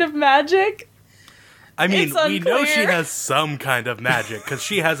some kind of magic. I mean, It's we know she unclear. has some kind of magic because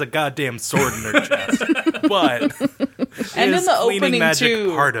she has a goddamn sword in her chest. But And in is the cleaning opening magic too.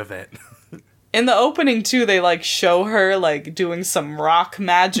 part of it? In the opening too, they like show her like doing some rock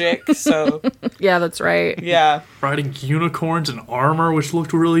magic. So Yeah, that's right. yeah. riding unicorns and armor, which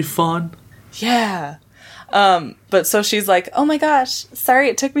looked really fun. Yeah. But so she's like, oh my gosh, sorry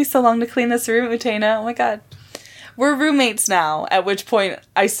it took me so long to clean this room, Utena. Oh my god. We're roommates now. At which point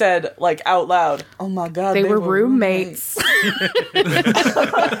I said, like, out loud, oh my god, They were roommates.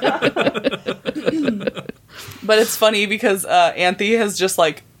 But it's funny because Anthe has just,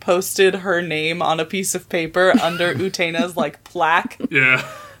 like, posted her name on a piece of paper under Utena's, like, plaque, Yeah.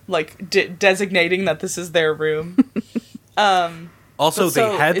 like, designating that this is their room. Also, But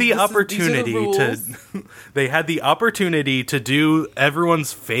so, they had the these are the opportunity rules. to they had the opportunity to do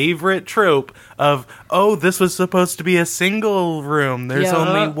everyone's favorite trope of, oh, this was supposed to be a single room. There's Yeah.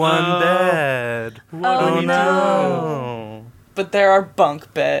 only one bed. Oh, no. No. But there are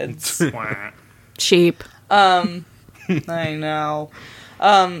bunk beds. Wah. Cheap. I know.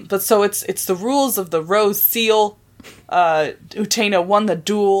 But so it's the rules of the Rose Seal. Utena won the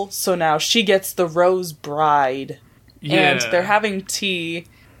duel, so now she gets the Rose Bride. Yeah. And they're having tea.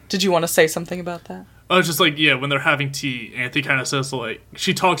 Did you want to say something about that? I was just like, yeah, when they're having tea, Anthe kind of says, like,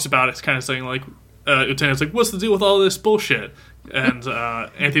 she talks about it, kind of saying, like, Utena's like, what's the deal with all this bullshit? And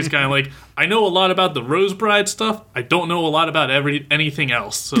Anthe's kind of like, I know a lot about the Rose Bride stuff. I don't know a lot about anything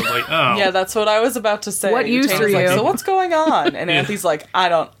else. So, like, oh. Yeah, that's what I was about to say. What use Utena's are like, you? so what's going on? And Anthe's like, I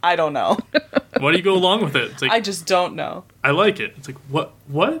don't know. Why do you go along with it? It's like, I just don't know. I like it. It's like, what?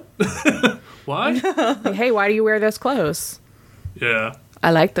 Why? Hey, why do you wear those clothes? Yeah. I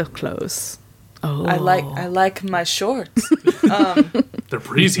like the clothes. Oh. I like my shorts. They're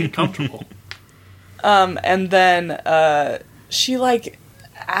breezy and comfortable. And then she like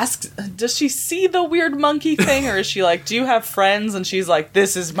asks, does she see the weird monkey thing, or is she like, do you have friends? And she's like,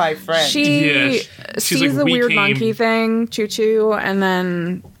 this is my friend. She Yeah, she's sees like, the "We weird came-" monkey thing, choo choo, and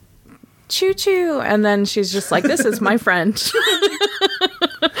then choo choo, and then she's just like, "This is my friend,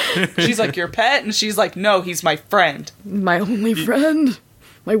 She's like, your pet? And she's like, no, he's my friend. my only friend,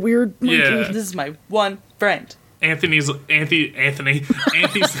 my weird monkey." Yeah. This is my one friend. Anthony's kind of like, Anthony.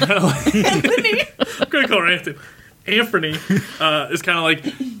 I'm gonna call her Anthony. Anthony is kind of like,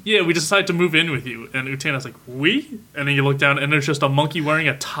 yeah, we decided to move in with you. And Utena's like, we? And then you look down and there's just a monkey wearing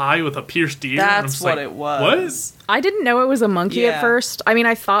a tie with a pierced ear. and I'm That's just what like, it was. I didn't know it was a monkey Yeah. at first. I mean,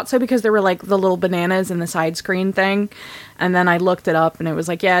 I thought so because there were like the little bananas in the side screen thing, and then I looked it up and it was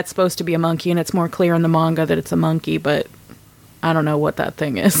like, yeah, it's supposed to be a monkey, and it's more clear in the manga that it's a monkey, but I don't know what that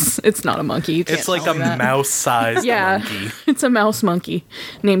thing is. It's not a monkey. You can't It's like tell a me that. mouse-sized Yeah, monkey. it's a mouse monkey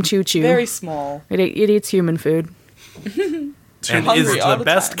named Choo Choo. Very small. It eats human food. And hungry is all the the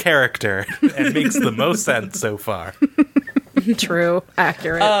best time. character and makes the most sense so far. True,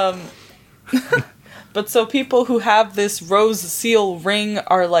 accurate. But so people who have this rose seal ring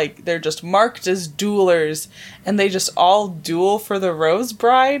are like, they're just marked as duelers, and they just all duel for the Rose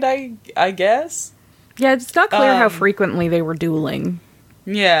Bride, I guess? Yeah, it's not clear how frequently they were dueling.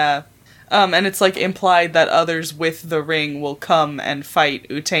 Yeah. And it's like implied that others with the ring will come and fight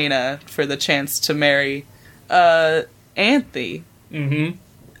Utena for the chance to marry Anthe. mm-hmm.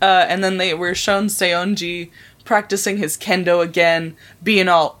 And then they were shown Seonji practicing his kendo again, being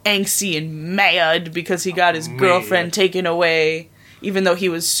all angsty and mad because he got his girlfriend taken away. even though he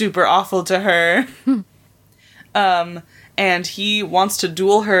was super awful to her. And he wants to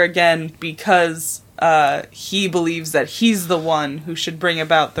duel her again because he believes that he's the one who should bring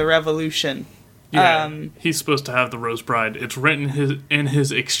about the revolution. Yeah, he's supposed to have the Rose Bride. It's written in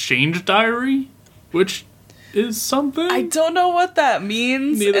his exchange diary, which is something. I don't know what that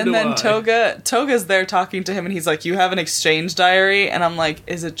means. Neither and do then I. Toga's there talking to him, and he's like, "You have an exchange diary?" And I'm like,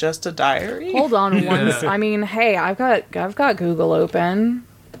 "Is it just a diary?" Hold on Yeah. once. I mean, hey, I've got Google open.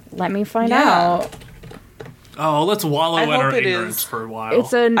 Let me find Yeah. out. Oh, let's wallow I in our hope it ignorance is. for a while.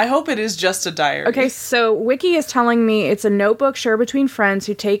 It's a I hope it is just a diary. Okay, so Wiki is telling me it's a notebook shared between friends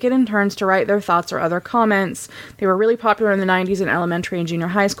who take it in turns to write their thoughts or other comments. They were really popular in the 90s in elementary and junior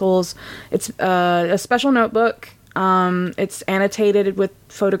high schools. It's a special notebook. It's annotated with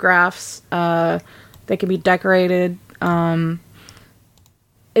photographs. They can be decorated.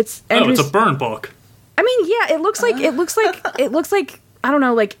 It's a burn book. I mean, yeah, it looks like I don't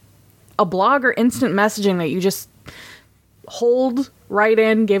know, like a blog or instant messaging that you just hold, write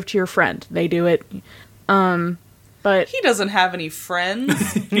in, give to your friend. They do it. But He doesn't have any friends.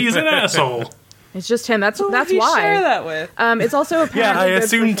 He's an asshole. it's just him. That's Who would he why. share that with? It's also apparently Yeah, I good for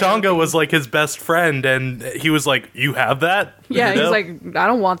assumed Tonga therapy. was like his best friend, and he was like, "You have that?" Yeah, You know? he's like, I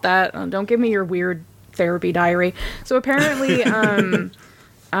don't want that. Don't give me your weird therapy diary. So apparently, I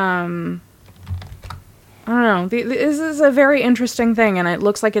don't know. This is a very interesting thing, and it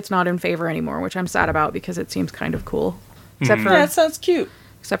looks like it's not in favor anymore, which I'm sad about because it seems kind of cool. Except for Yeah, it sounds cute.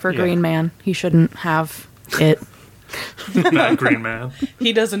 Green Man, he shouldn't have it. That Green Man.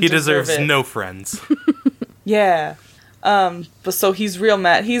 He doesn't he deserve deserves it. no friends. Yeah. But so he's real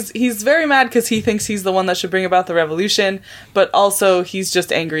mad. He's very mad because he thinks he's the one that should bring about the revolution, but also he's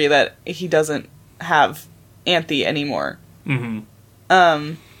just angry that he doesn't have Anthe anymore. Mm-hmm.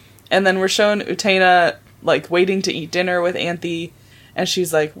 And then we're shown Utena, like, waiting to eat dinner with Anthe, and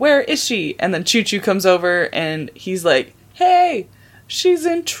she's like, "Where is she?" And then Choo Choo comes over, and he's like, "Hey, she's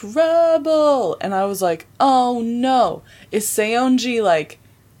in trouble." And I was like, "Oh no. Is Seonji, like,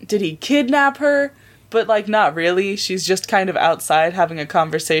 did he kidnap her?" But, like, not really. She's just kind of outside having a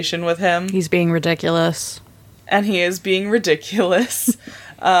conversation with him. He's being ridiculous. And he is being ridiculous.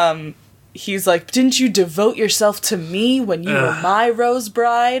 He's like, "Didn't you devote yourself to me when you were my Rose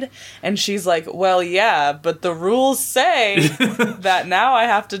Bride?" And she's like, "Well, yeah, but the rules say that now I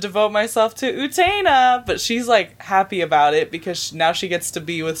have to devote myself to Utena." But she's, like, happy about it because now she gets to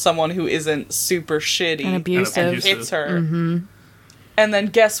be with someone who isn't super shitty. And abusive. abusive. Hits her. Mm-hmm. And then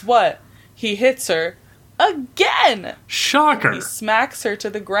guess what? He hits her again! Shocker. He smacks her to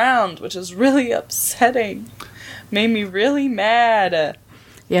the ground, which is really upsetting. Made me really mad.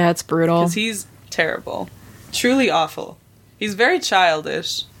 Yeah, it's brutal. Because he's terrible. Truly awful. He's very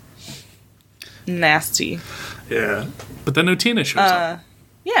childish. Nasty. Yeah. But then Utena shows up.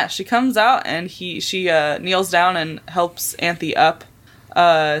 Yeah, she comes out and she kneels down and helps Anthe up.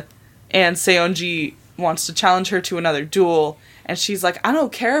 And Seonji wants to challenge her to another duel. And she's like, "I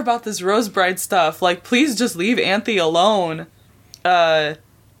don't care about this Rose Bride stuff. Like, please just leave Anthe alone."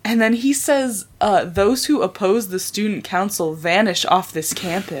 And then he says, "Those who oppose the student council vanish off this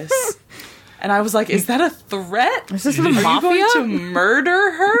campus." And I was like, is that a threat? Is this the Are you mafia? going to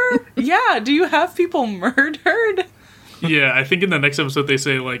murder her? Yeah, do you have people murdered? Yeah, I think in the next episode they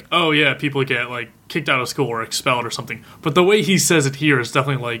say, like, oh yeah, people get, like, kicked out of school or expelled or something. But the way he says it here is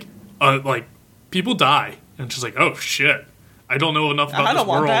definitely like, people die. And she's like, oh shit. I don't know enough about I this don't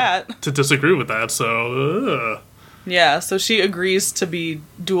want world that. to disagree with that, so, Yeah, so she agrees to be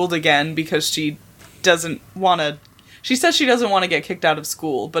dueled again because she doesn't want to... She says she doesn't want to get kicked out of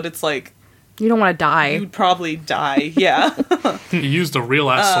school, but it's like, You don't want to die. you'd probably die, yeah. He used a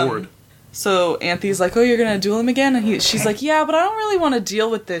real-ass sword. So Anthe's like, "Oh, you're gonna duel him again?" And she's like, "Yeah, but I don't really want to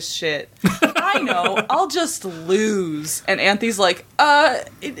deal with this shit. I know, I'll just lose." And Anthe's like,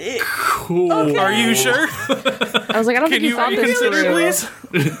 Cool. okay. Are you sure? I was like, I don't Can think you you thought this reconsider,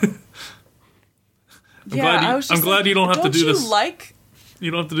 through. please? Yeah, I was just I'm glad like, you don't have to do you this. Like,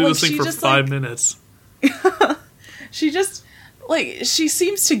 You don't have to do like, this thing she for just, 5 like- minutes. she just, like, she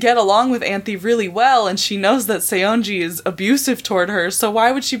seems to get along with Anthe really well, and she knows that Seonji is abusive toward her, so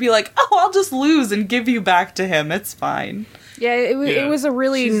why would she be like, "Oh, I'll just lose and give you back to him, it's fine." Yeah, it Yeah. was a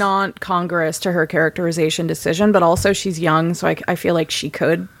really She's- not congruous to her characterization decision, but also she's young, so I feel like she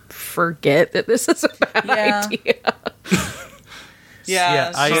could forget that this is a bad Yeah. idea. Yeah,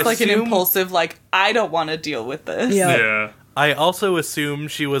 Yeah, I she's like an assume- impulsive, like, I don't want to deal with this. Yeah. Yeah. I also assume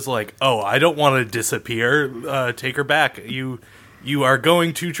she was like, "Oh, I don't want to disappear. Take her back. You are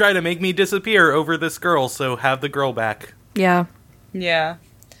going to try to make me disappear over this girl, so have the girl back." Yeah. Yeah.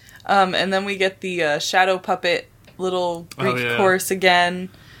 And then we get the shadow puppet little Greek yeah. chorus again.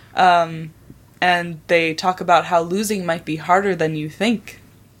 And they talk about how losing might be harder than you think.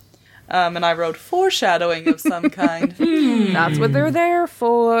 And I wrote foreshadowing of some kind. That's what they're there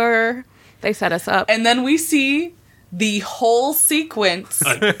for. They set us up. And then we see the whole sequence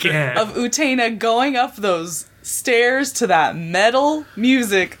Again. of Utena going up those stairs to that metal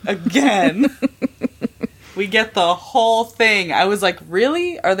music again. We get the whole thing. I was like,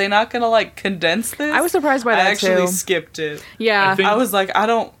 really? Are they not gonna like condense this? I was surprised by I that actually too. skipped it. Yeah, I think- I was like, I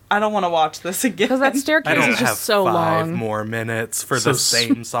don't want to watch this again. because that I staircase don't is have just so 5 long. more minutes for So the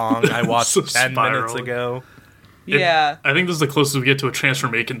same song I watched so 10 minutes spiraling. ago. Yeah. I think this is the closest we get to a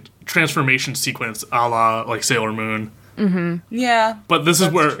transformation sequence a la like Sailor Moon. Yeah. But this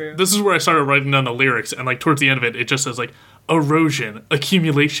That's is true. where I started writing down the lyrics, and like towards the end of it, it just says like erosion,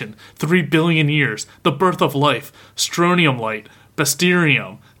 accumulation, 3 billion years, the birth of life, strontium light,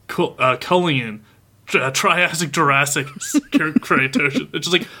 bestiarium, Cullian, Triassic, Jurassic, Cretaceous. It's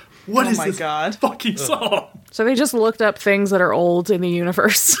just like, what is my this God. fucking song? So they just looked up things that are old in the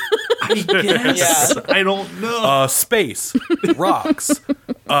universe. I guess. Yeah. I don't know. Space, rocks,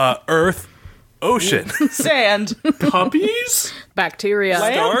 Earth, ocean, Sand. Puppies? Bacteria,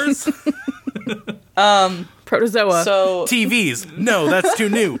 Land? stars, protozoa. So TVs. No, that's too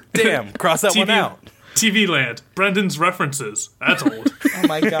new. Damn, cross that one out. TV Land. Brendan's references. That's old. oh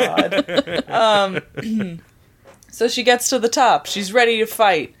my god. So she gets to the top. She's ready to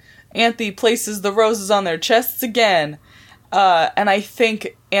fight. Anthe places the roses on their chests again. And I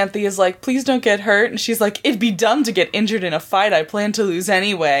think Anthe is like, please don't get hurt. And she's like, it'd be dumb to get injured in a fight I plan to lose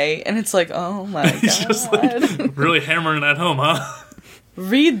anyway. And it's like, oh my He's god. just like really hammering at home, huh?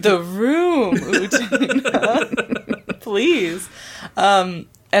 Read the room, Utena. Please.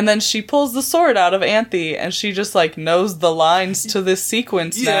 And then she pulls the sword out of Anthe, and she just, like, knows the lines to this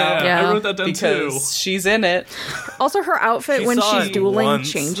sequence now. Yeah. I wrote that down too. Because she's in it. Also, her outfit She when saw she's it dueling once.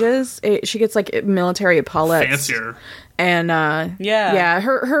 changes. She gets like military epaulets. Fancier. And Yeah.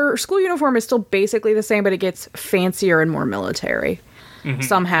 her school uniform is still basically the same, but it gets fancier and more military.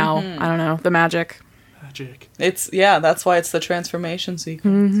 Somehow. I don't know. The magic. Magic. That's why it's the transformation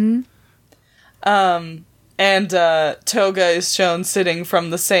sequence. And Toga is shown sitting from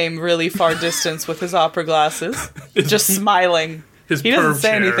the same really far distance with his opera glasses, just smiling. His He doesn't perv say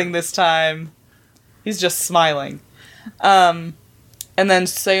chair. anything this time. He's just smiling. And then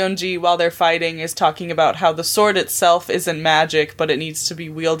Seonji, while they're fighting, is talking about how the sword itself isn't magic, but it needs to be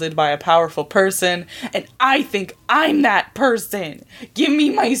wielded by a powerful person. And I think I'm that person. Give me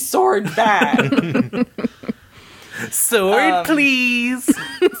my sword back. Sword, please.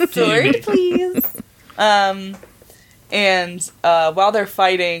 Sword, please. And while they're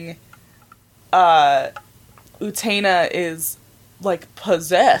fighting, Utena is like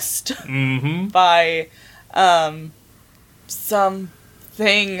possessed by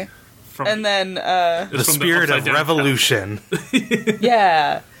something, From, and then The from spirit of upside down revolution.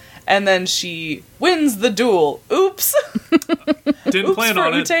 yeah, and then she wins the duel. Oops, Didn't oops plan for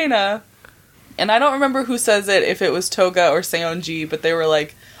on it. Utena. And I don't remember who says it, if it was Toga or Seonji, but they were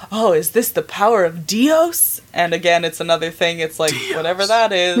like, oh, is this the power of Dios? And again, it's another thing. It's like, Dios. whatever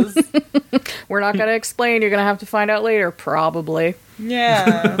that is. We're not going to explain. You're going to have to find out later, probably.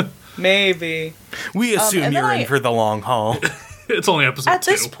 Yeah, maybe. We assume and then you're in for the long haul. It's only episode At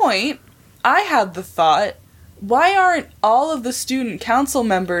 2. this point, I had the thought, why aren't all of the student council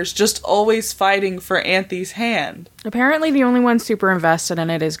members just always fighting for Anthe's hand? Apparently, the only one super invested in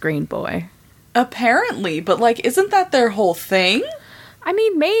it is Green Boy. Apparently, but like, isn't that their whole thing? I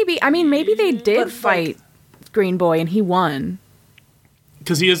mean, maybe they did But, like- fight Green Boy and he won.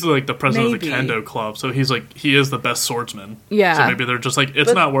 Because he is like the president Maybe. of the Kendo Club, so he is the best swordsman. Yeah. So maybe they're just like,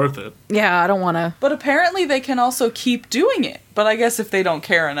 it's But- not worth it. Yeah, I don't want to. But apparently they can also keep doing it. But I guess if they don't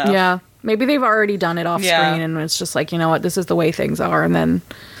care enough. Yeah, maybe they've already done it off Yeah. screen and it's just like, you know what, this is the way things are, and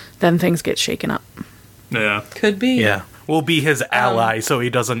then things get shaken up. Yeah. Could be. Yeah. We'll be his ally so he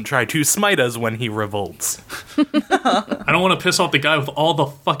doesn't try to smite us when he revolts. I don't want to piss off the guy with all the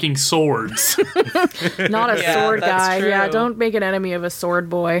fucking swords. Not a Yeah, sword that's guy. Yeah, true. don't make an enemy of a sword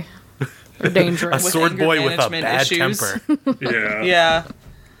boy. They're A dangerous. With sword anger boy with a management bad issues. temper. Yeah.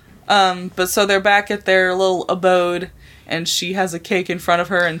 Yeah. But so they're back at their little abode, and she has a cake in front of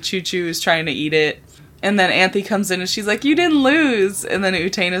her, and Choo Choo is trying to eat it. And then Anthe comes in, and she's like, "You didn't lose." And then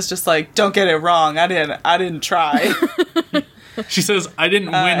Utena's just like, "Don't get it wrong. I didn't try." She says, I didn't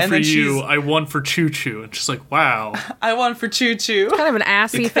win and for then you, she's- I won for Choo Choo. And she's like, wow. I won for Choo Choo. Kind of an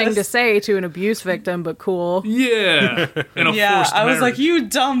assy thing to Because- say to an abuse victim, but cool. Yeah. In a Yeah, forced I was like, marriage. "You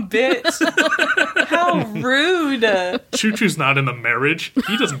dumb bitch! How rude!" Choo Choo's not in the marriage.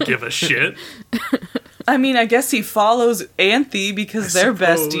 He doesn't give a shit. I mean, I guess he follows Anthe because they're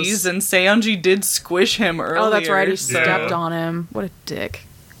suppose. besties, and Seonji did squish him earlier. Oh, that's right. He so- stepped on him. What a dick.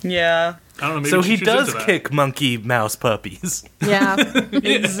 Yeah, I don't know. Maybe So she he tunes does into that. kick monkey mouse puppies. Yeah,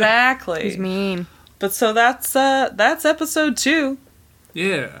 exactly. he's mean. But so that's episode 2.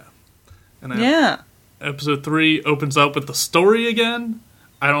 Yeah. And then Yeah. episode 3 opens up with the story again.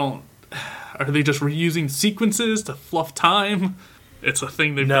 Are they just reusing sequences to fluff time? It's a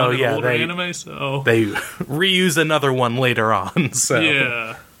thing they've No, done in yeah, older they- anime, so... They reuse another one later on. So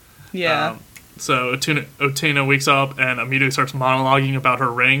Yeah. Yeah. So Utena wakes up and immediately starts monologuing about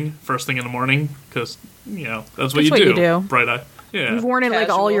her ring first thing in the morning, because, that's what, That's what you do. Bright eye. Yeah. You've worn it like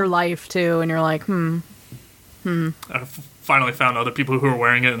all Casual. your life too, and you're like, I finally found other people who are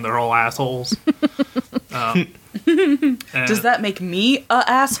wearing it, and they're all assholes. And- Does that make me a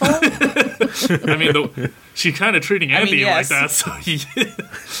asshole? I mean, she's kind of treating Anthony yes. like that,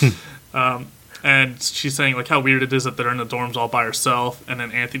 so and she's saying, like, how weird it is that they're in the dorms all by herself, and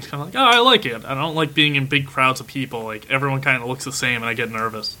then Anthony's kind of like, oh, I like it. I don't like being in big crowds of people. Like, everyone kind of looks the same, and I get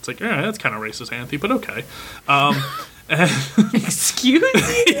nervous. It's like, yeah, that's kind of racist, Anthony, but okay. Excuse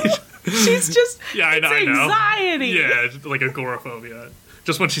you? She's just... Yeah, I it's know. anxiety. Yeah, like agoraphobia.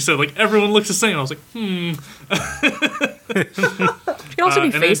 Just when she said, like, everyone looks the same, I was like, you can also be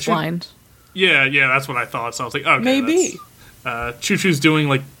and then face she- blind. yeah, that's what I thought. So I was like, okay, Maybe. Choo Choo's doing,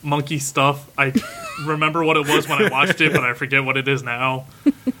 like, monkey stuff. I remember what it was when I watched it, but I forget what it is now.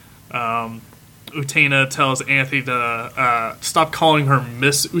 Utena tells Anthony to stop calling her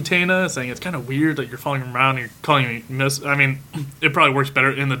Miss Utena, saying it's kind of weird that you're following him around and you're calling me Miss. I mean, it probably works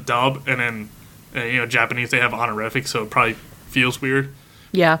better in the dub, and in Japanese they have honorifics, so it probably feels weird.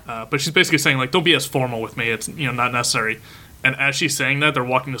 Yeah. But she's basically saying, like, don't be as formal with me. It's, not necessary. And as she's saying that, they're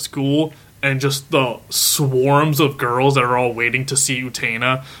walking to school, and just the swarms of girls that are all waiting to see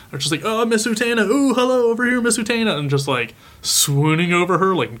Utena are just like, oh, Miss Utena, ooh, hello, over here, Miss Utena, and just, like, swooning over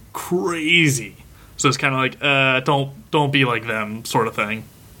her like crazy. So it's kind of like, don't be like them, sort of thing.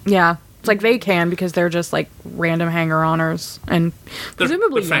 Yeah. It's like they can because they're just like random hanger-oners and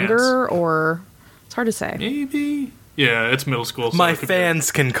presumably they're fans. younger, or it's hard to say. Maybe? Yeah, it's middle school. So my it could be-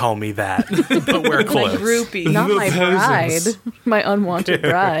 fans can call me that, but we're close. Groupie. Not my bride. peasants. My unwanted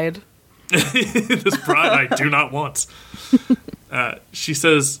bride. This bride I do not want. She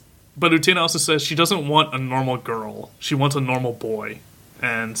says, but Utena also says she doesn't want a normal girl. She wants a normal boy.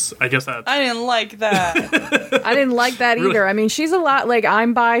 And I guess that... I didn't like that. I didn't like that Really? either. I mean, she's a lot like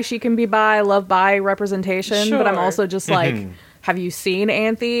I'm bi, she can be bi, I love bi representation, but I'm Sure. also just like, have you seen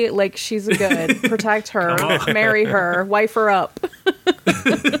Anthe? Like, she's a good. Protect her, marry her, wife her up.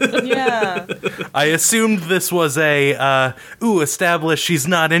 Yeah. I assumed this was establish she's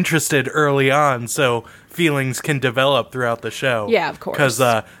not interested early on, so feelings can develop throughout the show. Yeah, of course.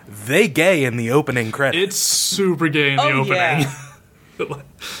 Because they gay in the opening credits. It's super gay in the Oh, opening. yeah.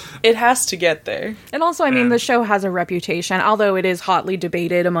 It has to get there. And also, I mean, And- the show has a reputation, although it is hotly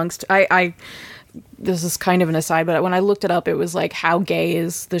debated amongst. This is kind of an aside, but when I looked it up, it was like, how gay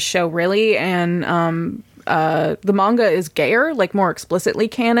is the show really? And the manga is gayer, like more explicitly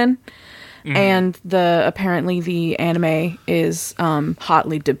canon. And apparently the anime is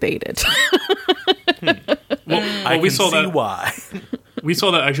hotly debated. I we can saw see that- why. We saw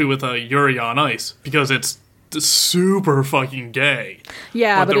that actually with Yuri on Ice, because it's super fucking gay.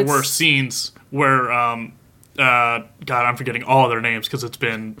 Yeah, but but there were it's scenes where, God, I'm forgetting all their names because it's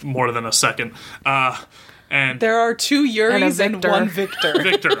been more than a second. And There are 2 Yuris and Victor. 1 Victor.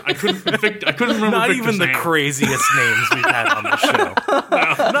 Victor, I couldn't remember Not Victor's even the name. craziest names we've had on the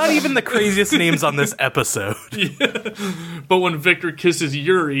show. Not even the craziest names on this episode. But when Victor kisses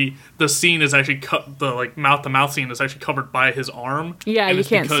Yuri, the scene is actually the like mouth-to-mouth scene is actually covered by his arm. Yeah, and you it's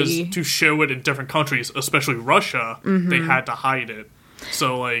can't because see. to show it in different countries, especially Russia, they had to hide it.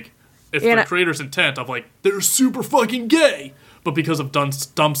 So like, it's Yeah, the and creator's intent of like, they're super fucking gay, but because of dumb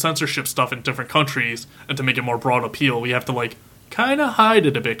censorship stuff in different countries and to make it more broad appeal, we have to like kind of hide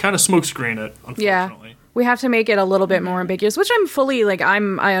it a bit, kind of smokescreen it. Unfortunately. we have to make it a little bit more ambiguous, which I'm fully like I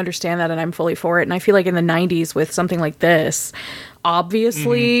understand that and I'm fully for it. And I feel like in the 90s with something like this,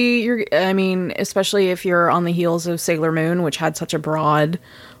 obviously especially if you're on the heels of Sailor Moon, which had such a broad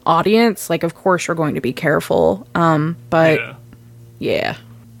audience, like of course you're going to be careful. But yeah.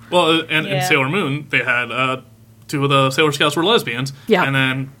 Well, and in Yeah. Sailor Moon, they had 2 of the Sailor Scouts were lesbians. Yeah. And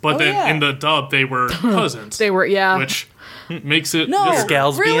then, but Oh, then yeah. in the dub, they were cousins. They were, yeah. Which makes it No. weird.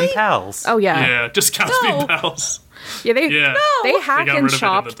 Gals Really? being pals. Oh yeah. Yeah, just counts No. being pals. Yeah, they Yeah. they They hacked got and rid of it in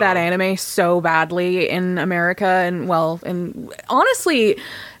chopped the that dub. anime so badly in America, and honestly,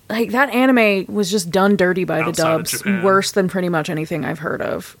 like that anime was just done dirty by the Outside of dubs, Japan. worse than pretty much anything I've heard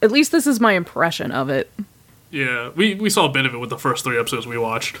of. At least this is my impression of it. Yeah, we saw a bit of it with the first 3 episodes we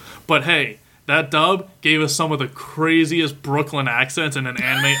watched. But hey, that dub gave us some of the craziest Brooklyn accents in an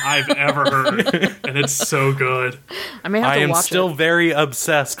anime I've ever heard. And it's so good. I may have I to am watch still it. very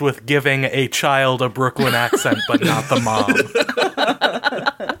obsessed with giving a child a Brooklyn accent, but not the mom.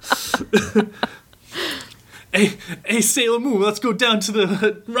 Hey, Sailor Moon, let's go down to the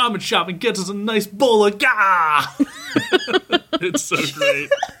ramen shop and get us a nice bowl of gah! It's so great.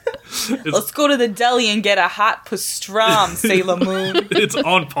 Let's go to the deli and get a hot pastram, Sailor Moon. It's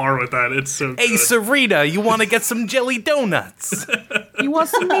on par with that. It's so good. Hey, Sarita, you want to get some jelly donuts? You want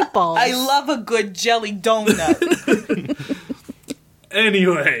some meatballs? I love a good jelly donut.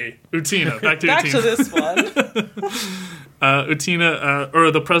 Anyway, Utina. Back to Back Utina. to this one. Utina, or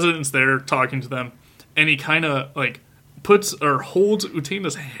the president's there talking to them, and he kind of like puts or holds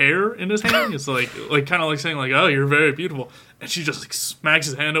Utina's hair in his hand. It's like kind of like saying like, "Oh, you're very beautiful," and she just like smacks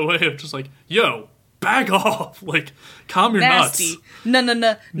his hand away. I'm just like, "Yo, back off! Like, calm your Nasty. No,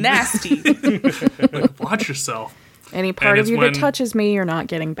 nasty. nuts. Like, watch yourself." Any part And of it's you when- that touches me, you're not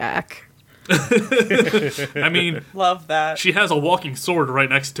getting back. I mean, Love that. she has a walking sword right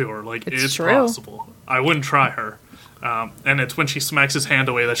next to her. Like, It's it's true. possible. I wouldn't try her. And it's when she smacks his hand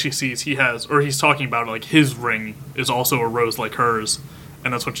away that she sees he has, or he's talking about like his ring is also a rose like hers,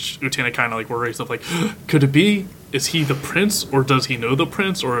 and that's when Utina kind of like worries of like, could it be? Is he the prince, or does he know the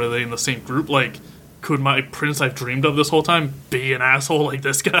prince, or are they in the same group? Like, could my prince I've dreamed of this whole time be an asshole like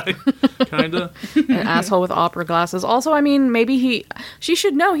this guy? Kinda. An asshole with opera glasses. Also, I mean, maybe she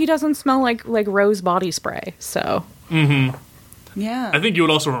should know he doesn't smell like rose body spray. So Yeah. I think you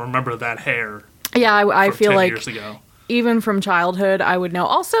would also remember that hair. yeah, I From feel 10 like years ago. even from childhood, I would know.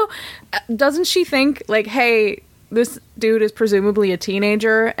 Also, doesn't she think like, hey, this dude is presumably a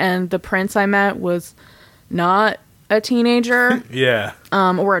teenager, and the prince I met was not a teenager Yeah.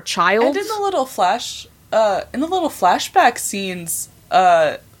 or a child? And in the little flashback scenes,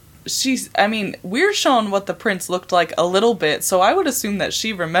 we're shown what the prince looked like a little bit, so I would assume that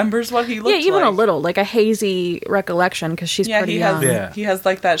she remembers what he looked yeah, like. even a little, like a hazy recollection, because she's Yeah, pretty he young. has Yeah. he has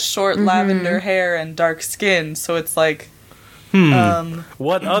like that short lavender hair and dark skin, so it's like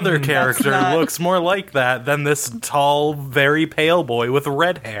What other character not- looks more like that than this tall, very pale boy with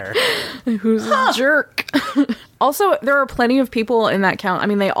red hair? Who's a jerk. Also, there are plenty of people in that count. I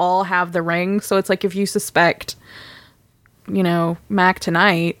mean, they all have the ring, so it's like if you suspect, Mac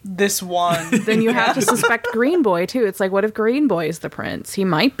tonight, this one. then you have to suspect Green Boy too. It's like, what if Green Boy is the prince? He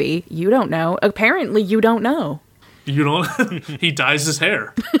might be. You don't know. Apparently, you don't know. You don't. He dyes his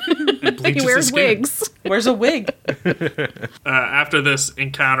hair. And bleaches He his wears skin. wigs. Where's a wig? After this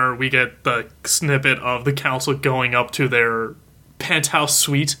encounter, we get the snippet of the council going up to their penthouse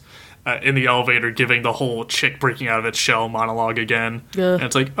suite in the elevator, giving the whole chick breaking out of its shell monologue again. Ugh. And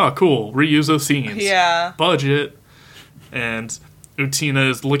it's like, oh, cool, reuse those scenes. Yeah. Budget. And Utina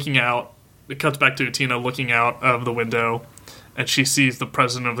is looking out. It cuts back to Utina looking out of the window, and she sees the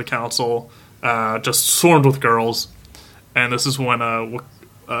president of the council just swarmed with girls. And this is when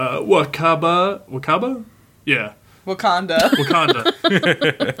Wakaba? Yeah. Wakanda.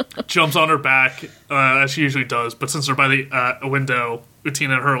 Jumps on her back, as she usually does, but since they're by the window,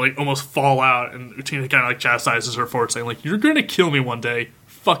 Utina and her like almost fall out, and Utina kind of like chastises her for it, saying like, "You're gonna kill me one day.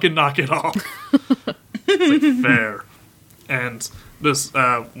 Fucking knock it off." It's like, fair. And this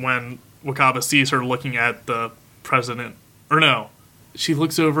when Wakaba sees her looking at the president, or no, she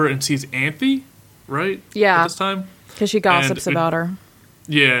looks over and sees Anthe, right? Yeah. At this time. Because she gossips And- about her.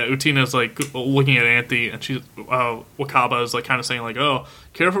 Yeah, Utina's like looking at Anthe, and she's Wakaba is like kind of saying like, "Oh,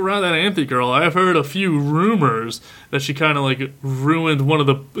 careful around that Anthe girl. I've heard a few rumors that she kind of like ruined one of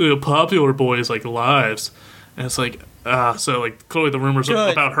the popular boys' like lives." And it's like, so like clearly the rumors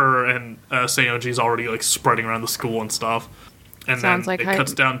Good. about her and Seonji's already like spreading around the school and stuff. And Sounds then like it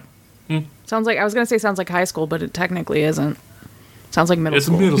cuts down. Sounds like, I was going to say sounds like high school, but it technically isn't. Sounds like middle It's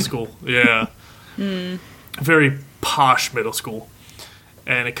school. middle school, yeah. Very posh middle school.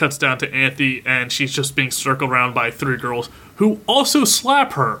 And it cuts down to Anthe, and she's just being circled around by 3 girls who also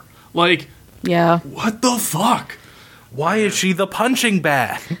slap her. Like, Yeah. what the fuck? Why is she the punching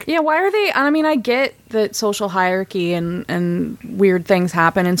bag? Yeah, why are they... I mean, I get that social hierarchy and weird things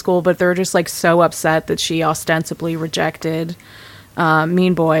happen in school, but they're just, like, so upset that she ostensibly rejected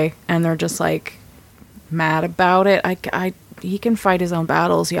Mean Boy, and they're just, like, mad about it. He can fight his own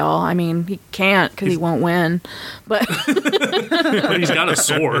battles, y'all. I mean, he can't because he won't win, but But he's got a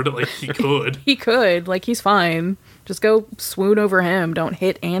sword. Like, he could. he could. Like, he's fine. Just go swoon over him. Don't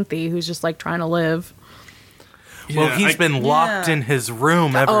hit Anthe, who's just, like, trying to live. Well, Yeah, he's been locked in his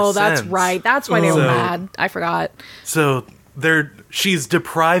room ever since. Oh, that's right. That's why they were mad. I forgot. So she's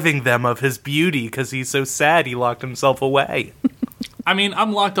depriving them of his beauty because he's so sad he locked himself away. I mean,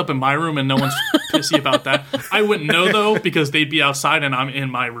 I'm locked up in my room and no one's pissy about that. I wouldn't know, though, because they'd be outside and I'm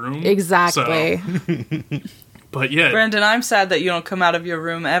in my room. Exactly. So. But yeah. Brandon, I'm sad that you don't come out of your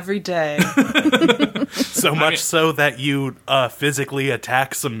room every day. So much so that you physically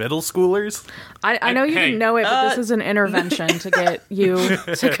attack some middle schoolers? I know you didn't know it, but this is an intervention to get you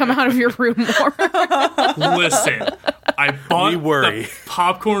to come out of your room more. Listen, I bought We worry. the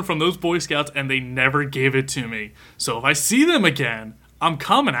popcorn from those Boy Scouts and they never gave it to me. So if I see them again, I'm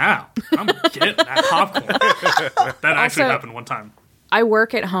coming out. I'm getting that popcorn. That actually Also- happened one time. I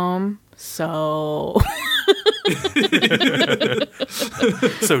work at home, so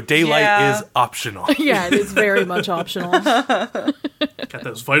So daylight Yeah. is optional. yeah, it's very much optional. Got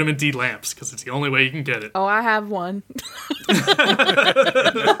those vitamin D lamps because it's the only way you can get it. Oh, I have one.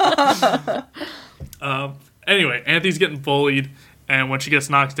 Anyway, Anthony's getting bullied, and when she gets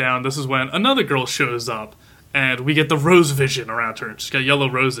knocked down, this is when another girl shows up, and we get the rose vision around her. She's got yellow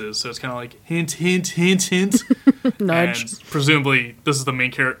roses, so it's kind of like hint, hint, hint, hint. Nudge. And presumably, this is the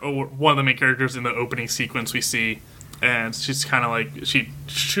main character, or one of the main characters in the opening sequence we see. And she's kind of like, she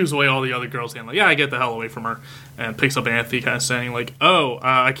shoos away all the other girls, and like, yeah, I get the hell away from her, and picks up Anthony, kind of saying like, oh,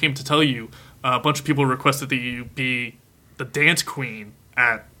 I came to tell you, a bunch of people requested that you be the dance queen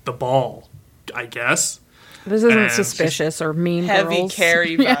at the ball, I guess. This isn't And suspicious or mean Heavy girls.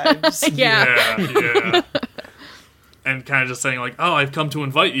 carry vibes. Yeah. Yeah. And kind of just saying like, oh, I've come to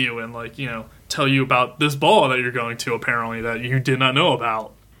invite you and like, tell you about this ball that you're going to apparently that you did not know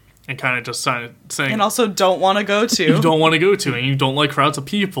about. And kind of just saying And also don't want to go to. you don't want to go to and you don't like crowds of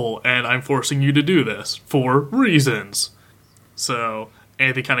people and I'm forcing you to do this for reasons. So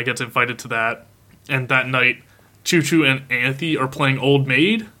Anthony kind of gets invited to that. And that night, Choo Choo and Anthony are playing Old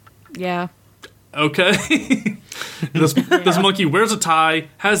Maid. Yeah. Okay. This monkey wears a tie,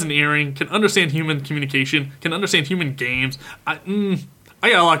 has an earring, can understand human communication, can understand human games. I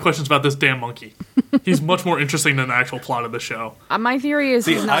got a lot of questions about this damn monkey. He's much more interesting than the actual plot of the show. My theory is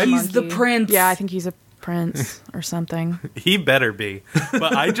he's not a He's the monkey. prince. Yeah, I think he's a prince or something. He better be.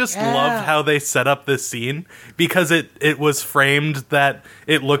 But I just loved how they set up this scene because it was framed that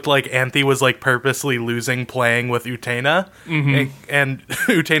it looked like Anthony was like purposely losing playing with Utena. And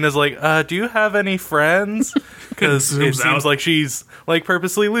Utena's like, do you have any friends? Because it Zooms seems out. like she's like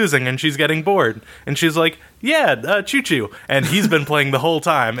purposely losing and she's getting bored. And she's like, yeah, Choo Choo. And he's been playing the whole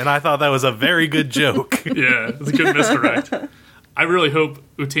time. And I thought that was a very good joke. Yeah, it's a good misdirect. I really hope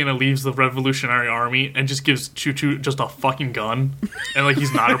Utena leaves the Revolutionary Army and just gives Choo Choo just a fucking gun. And like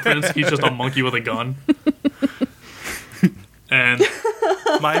he's not a prince, he's just a monkey with a gun. And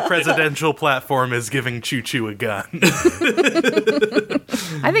My presidential platform is giving Choo Choo a gun.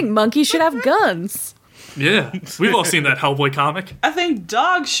 I think monkeys should have guns. yeah, we've all seen that Hellboy comic. I think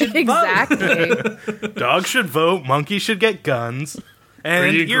dogs should vote. Exactly. Dogs should vote, monkeys should get guns, and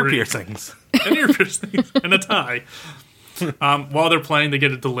Pretty ear agree. piercings. And ear piercings and a tie. While they're playing, they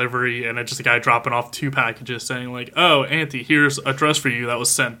get a delivery, and it's just a guy dropping off 2 packages saying, like, oh, Auntie, here's a dress for you that was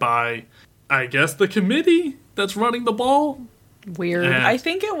sent by, I guess, the committee that's running the ball? Weird. And I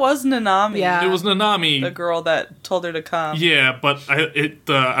think it was Nanami. Yeah. it was Nanami. The girl that told her to come. Yeah, but I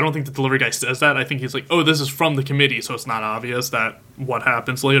don't think the delivery guy says that. I think he's like, oh, this is from the committee, so it's not obvious that what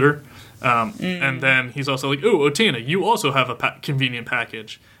happens later. And then he's also like, oh, Otana, you also have a convenient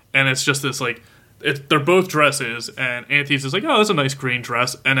package. And it's just this, like, they're both dresses, and Auntie's is like, oh, that's a nice green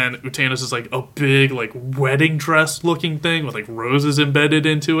dress. And then Utana's is like a big, like, wedding dress looking thing with, like, roses embedded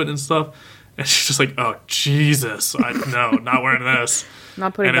into it and stuff. And she's just like, oh, Jesus. No, not wearing this.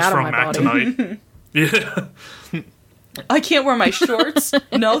 Not putting And it's that on from my Mac body. Tonight. Yeah. I can't wear my shorts.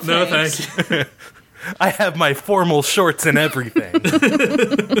 No thanks. No, thank you. I have my formal shorts and everything.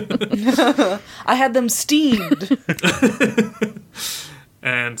 I had them steamed.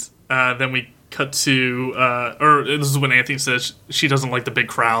 And then we cut to, or this is when Anthony says she doesn't like the big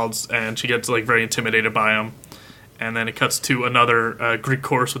crowds, and she gets like very intimidated by them. And then it cuts to another Greek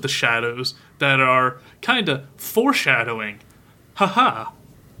chorus with the shadows that are kind of foreshadowing. Haha.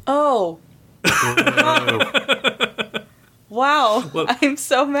 Oh. Wow. Look. I'm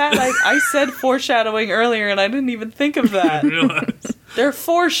so mad. I said foreshadowing earlier and I didn't even think of that. Realize. They're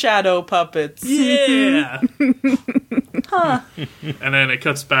foreshadow puppets. Yeah. Huh. And then it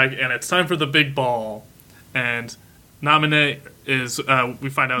cuts back, and it's time for the big ball. And Namine is, we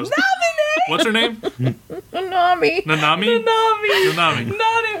find out, What's her name? Nanami. Nanami? Nanami.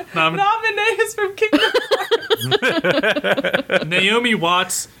 Nami is from Kingdom Hearts. Naomi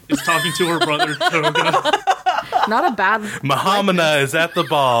Watts is talking to her brother Toga. Not a bad. Mahamana is at the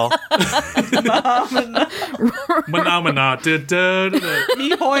ball. Manamana.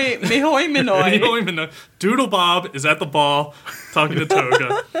 Mihoi Minoi. Doodle Bob is at the ball talking to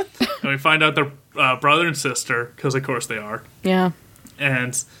Toga. And we find out they're brother and sister, because of course they are. Yeah.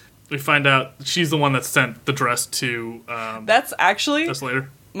 And we find out she's the one that sent the dress to That's actually just later.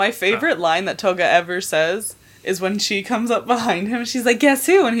 my favorite line that Toga ever says is when she comes up behind him. She's like, "Guess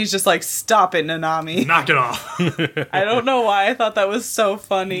who?" And he's just like, "Stop it, Nanami." Knock it off. I don't know why I thought that was so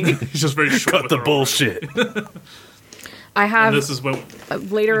funny. He's just very short Cut with the her bullshit. I already. have And this is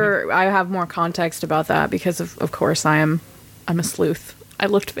what later. I have more context about that because of course I'm a sleuth. I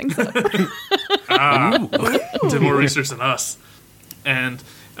looked things up. did more research than us. And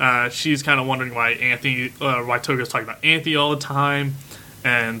she's kind of wondering why why Toga's talking about Anthony all the time.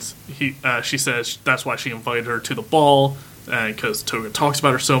 And she says that's why she invited her to the ball, because Toga talks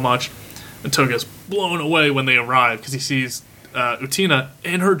about her so much. And Toga's blown away when they arrive because he sees Utena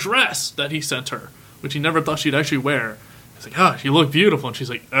in her dress that he sent her, which he never thought she'd actually wear. He's like, "Oh, you look beautiful." And she's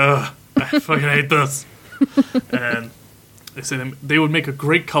like, "Ugh, I fucking hate this." And they say they would make a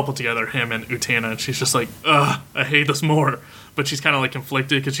great couple together, him and Utena. And she's just like, "Ugh, I hate this more." But she's kind of like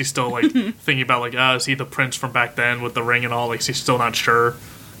conflicted because she's still like thinking about like, is he the prince from back then with the ring and all? Like she's still not sure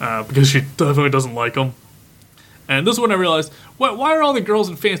because she definitely doesn't like him. And this is when I realized, why are all the girls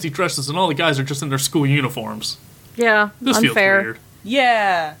in fancy dresses and all the guys are just in their school uniforms? Yeah, This unfair. feels weird.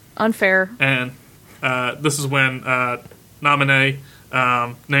 Yeah. Unfair. And this is when Naomi,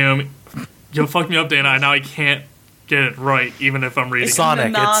 you fucked me up, Dana. Now I can't get it right, even if I'm reading it.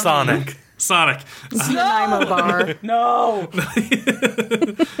 Sonic. Nanami. It's Sonic. Sonic. Nanaimo bar. No.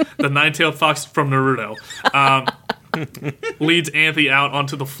 The nine-tailed fox from Naruto, leads Anthe out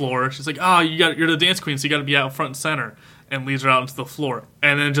onto the floor. She's like, you're the dance queen, so you got to be out front and center, and leads her out into the floor.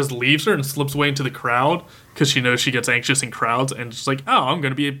 And then just leaves her and slips away into the crowd because she knows she gets anxious in crowds, and just like, I'm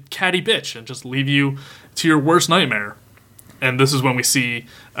going to be a catty bitch and just leave you to your worst nightmare. And this is when we see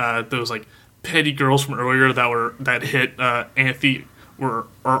those like petty girls from earlier that hit Anthe are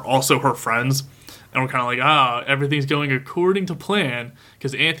also her friends. And we're kind of like, everything's going according to plan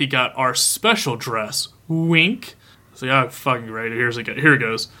because Anthe got our special dress. Wink. It's like, fucking great. Here it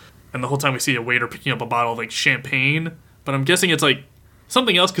goes. And the whole time we see a waiter picking up a bottle of like champagne, but I'm guessing it's like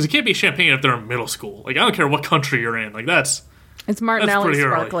something else because it can't be champagne if they're in middle school. Like I don't care what country you're in. Like It's That's Martinelli pretty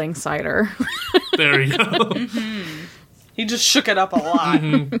early. sparkling cider. there you go. He just shook it up a lot.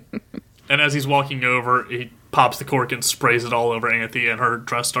 And as he's walking over, he pops the cork and sprays it all over Anthe, and her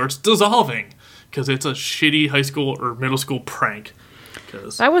dress starts dissolving because it's a shitty high school or middle school prank.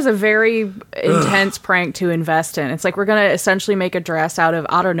 That was a very intense prank to invest in. It's like we're going to essentially make a dress out of,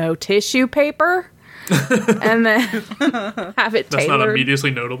 I don't know, tissue paper and then have it That's tailored. not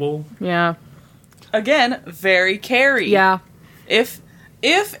immediately notable. Yeah. Again, very Carrie. Yeah. If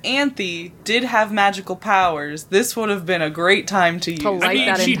Anthe did have magical powers, this would have been a great time to use. To light mean,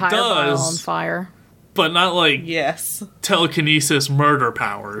 that she entire bottle does. on fire. But not like Yes. telekinesis murder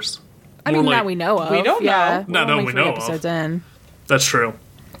powers. I More mean, like- that we know of. We don't yeah. know. Not We're that only we 3 know of. episodes in. That's true.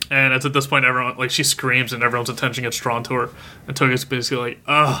 And it's at this point, everyone, like, she screams and everyone's attention gets drawn to her. And Toga's basically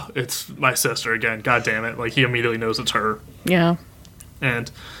like, it's my sister again. God damn it. Like, he immediately knows it's her. Yeah. And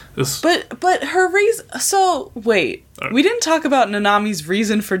this... But her reason. So wait, we didn't talk about Nanami's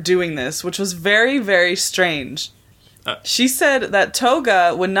reason for doing this, which was very, very strange. She said that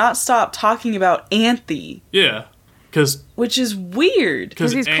Toga would not stop talking about Anthe, Yeah. Because which is weird.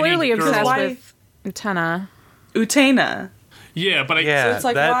 Because he's clearly obsessed Why- with Utena. Utena. Yeah, but Yeah. So it's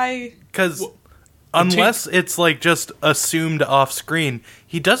like, why? Because unless it's like just assumed off screen,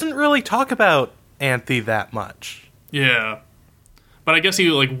 he doesn't really talk about Anthe that much. Yeah. But I guess he,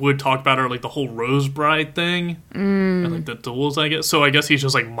 like, would talk about her, like, the whole Rose Bride thing. And, like, the duels, I guess. So I guess he's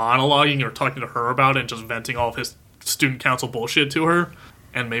just, like, monologuing or talking to her about it and just venting all of his student council bullshit to her.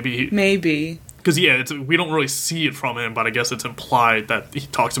 And maybe... Maybe. Because, yeah, we don't really see it from him, but I guess it's implied that he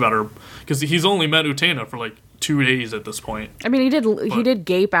talks about her. Because he's only met Utena for, like, 2 days at this point. I mean, he did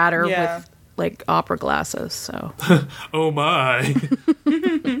gape at her Yeah. with, like, opera glasses, so. Oh, my.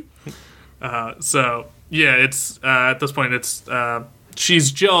 So, yeah, it's... at this point, it's...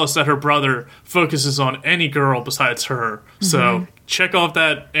 she's jealous that her brother focuses on any girl besides her. So, check off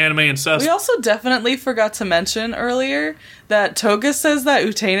that anime incest. We also definitely forgot to mention earlier that Toga says that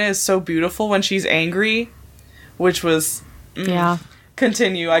Utena is so beautiful when she's angry, which was... Yeah.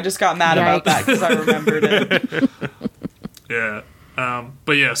 Continue. I just got mad about that because I remembered it. Yeah.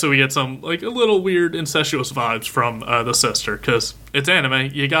 But yeah, so we get some like a little weird incestuous vibes from the sister, because it's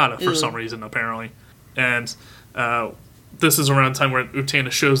anime, you gotta for some reason apparently. And this is around the time where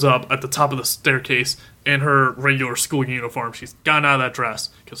Utena shows up at the top of the staircase in her regular school uniform. She's gotten out of that dress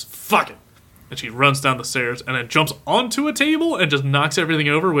because fuck it, and she runs down the stairs and then jumps onto a table and just knocks everything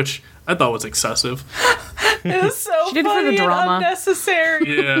over, which I thought was excessive. It was so She did it for funny the drama. and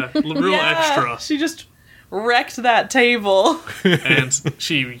unnecessary. Yeah, real extra. She just wrecked that table. And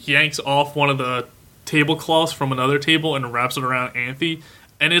she yanks off one of the tablecloths from another table and wraps it around Anthe.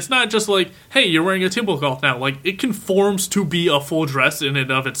 And it's not just like, hey, you're wearing a tablecloth now. Like, it conforms to be a full dress in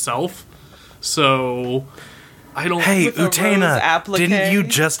and of itself. So, I don't... Hey, With a rose Utena, applique. didn't you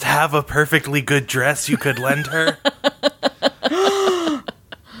just have a perfectly good dress you could lend her?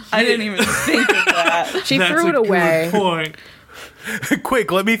 I didn't even think of that. She That's threw it a away. good point.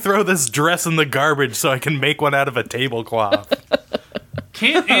 Quick, let me throw this dress in the garbage so I can make one out of a tablecloth.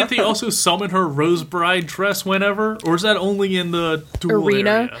 Can't Anthe also summon her Rose Bride dress whenever? Or is that only in the duel Arena.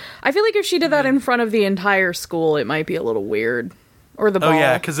 area? I feel like if she did that in front of the entire school, it might be a little weird. Or the ball. Oh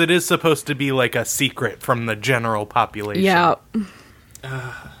yeah, because it is supposed to be like a secret from the general population. Yeah.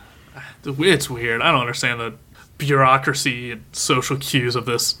 It's weird. I don't understand the bureaucracy and social cues of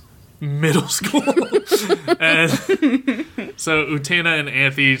this middle school. And so Utena and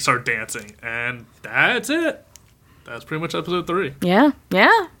Anthe start dancing, and that's it. That's pretty much episode 3. Yeah.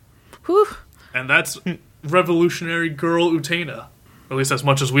 Yeah. Whew. And that's Revolutionary Girl Utena. Or at least as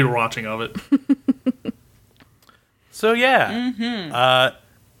much as we were watching of it. So yeah,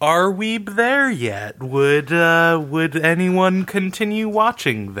 are we there yet? Would anyone continue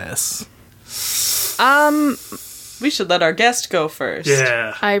watching this? We should let our guest go first.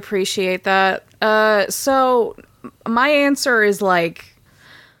 Yeah. I appreciate that. So my answer is like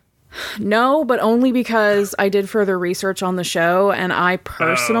no, but only because I did further research on the show, and I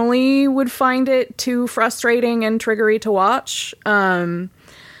personally would find it too frustrating and triggery to watch.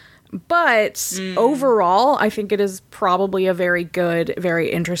 But overall, I think it is probably a very good,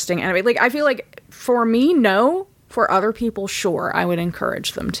 very interesting anime. Like, I feel like for me, no. For other people, sure. I would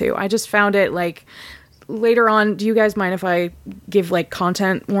encourage them to. I just found it like later on. Do you guys mind if I give like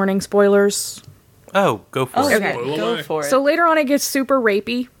content warning spoilers? Oh, go for it. Okay. Spoil Go away. for it. So later on, it gets super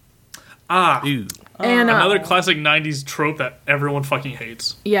rapey. Ooh. And Another classic 90s trope that everyone fucking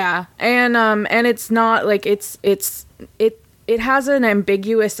hates. yeah, and it's not like it has an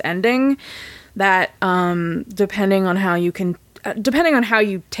ambiguous ending that depending on how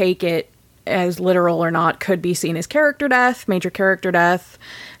you take it as literal or not, could be seen as character death, major character death,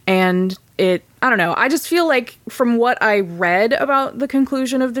 and I don't know. I just feel like from what I read about the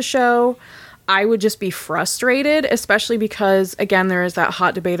conclusion of the show, I would just be frustrated, especially because, again, there is that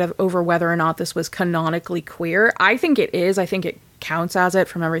hot debate over whether or not this was canonically queer. I think it is. I think it counts as it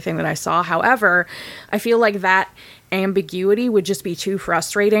from everything that I saw. However, I feel like that ambiguity would just be too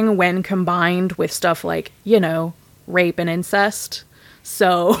frustrating when combined with stuff like, rape and incest.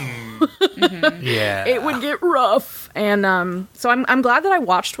 So Yeah. it would get rough. And so I'm glad that I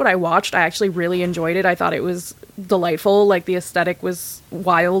watched what I watched. I actually really enjoyed it. I thought it was delightful. Like, the aesthetic was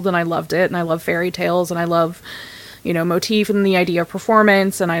wild, and I loved it. And I love fairy tales, and I love, motif and the idea of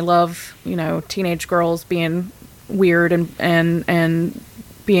performance, and I love, teenage girls being weird and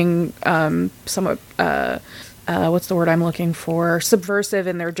being somewhat what's the word I'm looking for? Subversive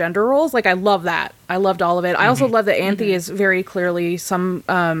in their gender roles. Like, I love that. I loved all of it. I also love that Anthe is very clearly some,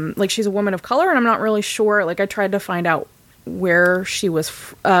 she's a woman of color, and I'm not really sure. Like, I tried to find out where she was,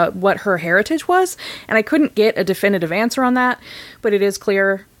 what her heritage was, and I couldn't get a definitive answer on that, but it is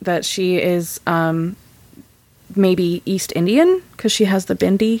clear that she is, maybe East Indian, because she has the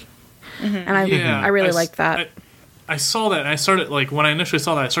bindi. And I really liked that. I saw that, and I started, when I initially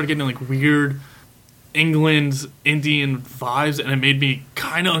saw that, I started getting, weird England Indian vibes, and it made me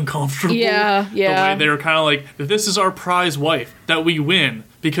kind of uncomfortable. Yeah. The way they were kind of like, this is our prize wife that we win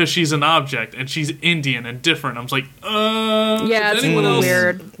because she's an object and she's Indian and different. I was like, yeah, it's a anyone little else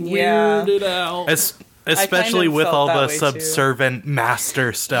weird. weirded out. Especially kind of with felt all that the way, too. subservient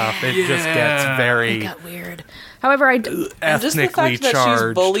master stuff, it just gets It very got weird. However, And just the ethnically fact that she's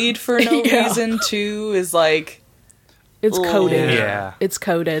charged. bullied for no Yeah. reason too is like, it's coded. Yeah. It's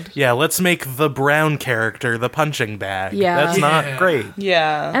coded. Yeah, let's make the brown character the punching bag. Yeah. That's Yeah. not great.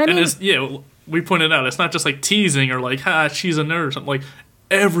 yeah. And I mean, And it's, we pointed out, it's not just teasing or she's a nerd or something. Like,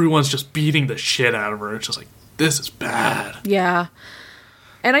 everyone's just beating the shit out of her. It's just like, this is bad. yeah.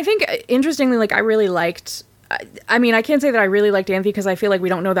 And I think, interestingly, I really liked... I mean, I can't say that I really liked Anthe because I feel like we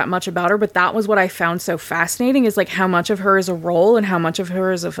don't know that much about her, but that was what I found so fascinating is, how much of her is a role and how much of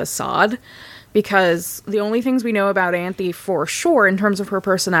her is a facade. because the only things we know about Anthe for sure in terms of her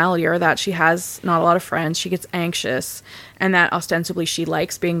personality are that she has not a lot of friends, she gets anxious, and that ostensibly she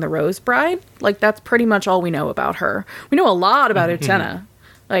likes being the Rose Bride. Like, that's pretty much all we know about her. We know a lot about Utena.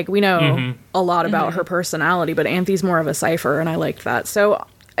 Like, we know a lot about her personality, but Anthe's more of a cipher, and I liked that. So,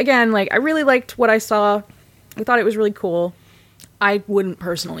 again, like, I really liked what I saw. I thought it was really cool. I wouldn't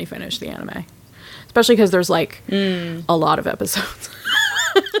personally finish the anime. Especially because there's, like, a lot of episodes.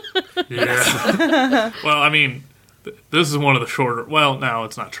 Yeah. Well, I mean, this is one of the shorter... Well, no,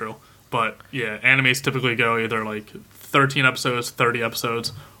 it's not true. But, yeah, animes typically go either, like, 13 episodes, 30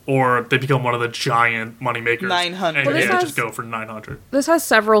 episodes, or they become one of the giant moneymakers. 900. And Well, just go for 900. This has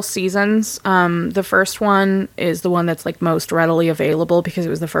several seasons. The first one is the one that's, like, most readily available because it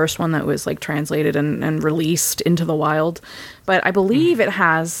was the first one that was, like, translated and released into the wild. But I believe it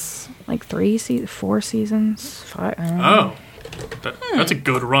has, like, 4 seasons. 5, I don't know. Oh. That's a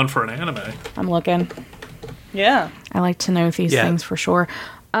good run for an anime. I'm looking. Yeah. I like to know these things for sure.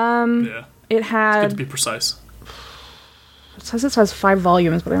 Yeah. It Good had... to be precise. It says it has 5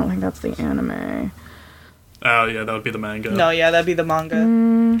 volumes, but I don't think that's the anime. Oh, yeah, that would be the manga. No, yeah, that'd be the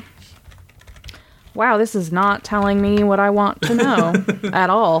manga. Wow, this is not telling me what I want to know at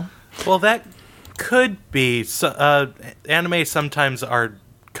all. Well, that could be. Anime sometimes are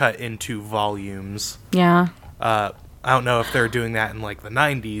cut into volumes. Yeah. I don't know if they're doing that in like the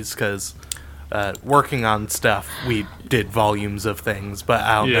 90s because working on stuff, we did volumes of things, but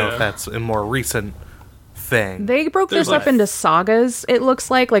I don't know if that's a more recent thing. They broke this up into sagas, it looks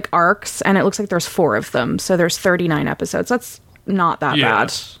like arcs, and it looks like there's 4 of them, so there's 39 episodes. That's not that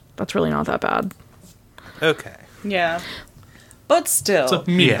bad. That's really not that bad. Okay. Yeah. But still,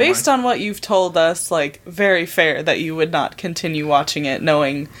 Yeah. based on what you've told us, like, very fair that you would not continue watching it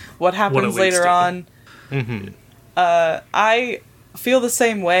knowing what happens later on. I feel the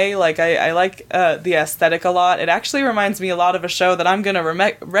same way. Like, I like the aesthetic a lot. It actually reminds me a lot of a show that I'm going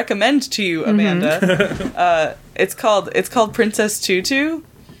to recommend to you, Amanda. It's called Princess Tutu,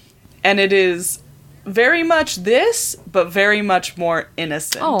 and it is very much this, but very much more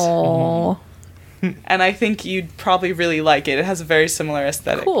innocent. Oh, And I think you'd probably really like it. It has a very similar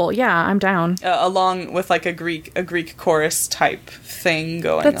aesthetic. cool. Yeah, I'm down. Along with like a Greek chorus type thing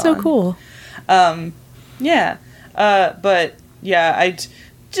going on. That's so cool. Yeah. But yeah,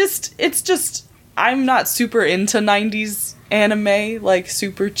 I'm not super into 90s anime, like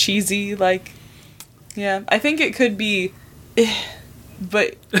super cheesy, like, yeah. I think it could be,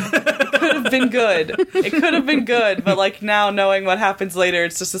 but it could have been good. It could have been good, but like now knowing what happens later,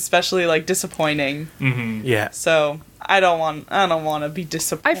 it's just especially like disappointing. Yeah. So I don't want to be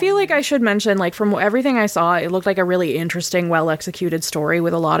disappointed. I feel like I should mention, like, from everything I saw, it looked like a really interesting, well-executed story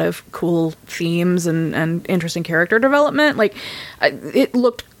with a lot of cool themes and interesting character development. Like, it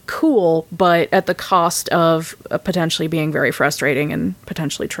looked cool, but at the cost of potentially being very frustrating and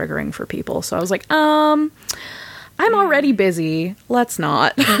potentially triggering for people. So I was like, I'm already busy. Let's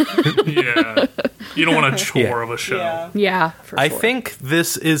not. Yeah. You don't want a chore of a show. Yeah. Yeah, for I sure. think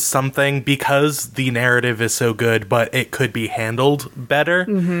this is something, because the narrative is so good, but it could be handled better.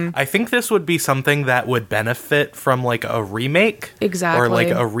 I think this would be something that would benefit from like a remake. Exactly. Or like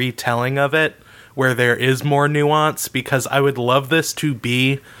a retelling of it where there is more nuance, because I would love this to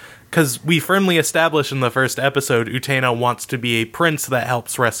be... Because we firmly established in the first episode, Utena wants to be a prince that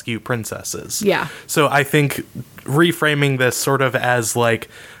helps rescue princesses. Yeah. So I think reframing this sort of as like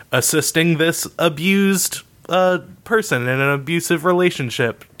assisting this abused person in an abusive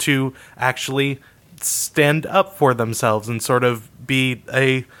relationship to actually stand up for themselves and sort of be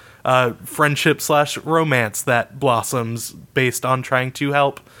a friendship / romance that blossoms based on trying to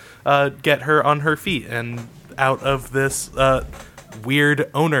help get her on her feet and out of this weird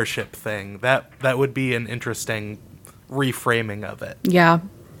ownership thing. That would be an interesting reframing of it. Yeah.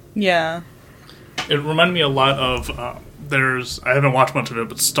 Yeah. It reminded me a lot of I haven't watched much of it,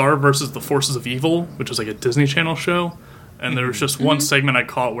 but Star versus the Forces of Evil, which is like a Disney Channel show, and there was just one segment I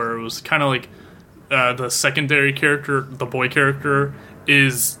caught where it was kind of like the secondary character, the boy character,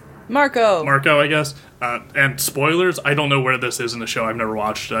 is Marco, I guess. And spoilers, I don't know where this is in the show. I've never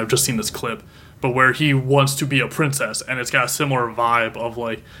watched it. I've just seen this clip. But where he wants to be a princess, and it's got a similar vibe of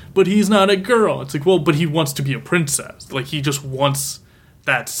like, but he's not a girl. It's like, well, but he wants to be a princess. Like, he just wants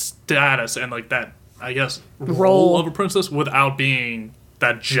that status and like that, I guess, role of a princess without being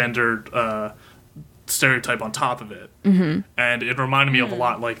that gendered stereotype on top of it. And it reminded me of a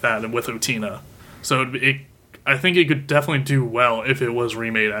lot like that with Utena. So I think it could definitely do well if it was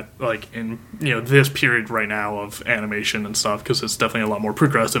remade at like in this period right now of animation and stuff, because it's definitely a lot more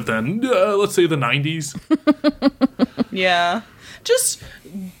progressive than let's say the 90s. Yeah. just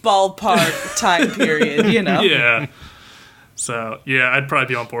ballpark time period, you know. Yeah. So yeah, I'd probably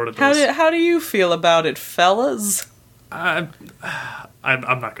be on board with this. How do you feel about it, fellas? I'm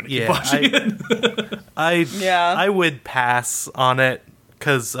not going to keep Yeah, watching it. I would pass on it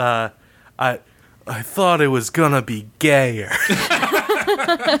because I thought it was gonna be gayer.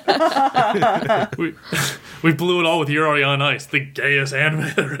 We blew it all with Yuri on Ice, the gayest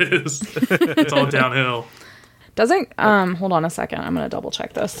anime there is. It's all downhill. Doesn't hold on a second. I'm gonna double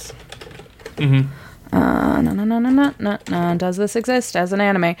check this. Mm-hmm. No. Does this exist as an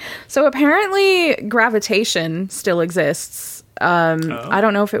anime? So apparently, Gravitation still exists. I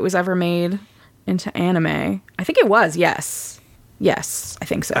don't know if it was ever made into anime. I think it was. Yes, I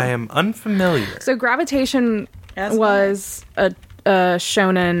think so. I am unfamiliar. So Gravitation was a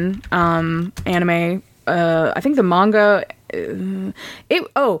shonen anime. I think the manga.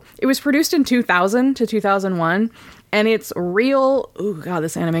 It was produced in 2000 to 2001. And it's real. Oh god,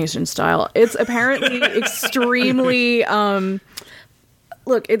 this animation style. It's apparently extremely.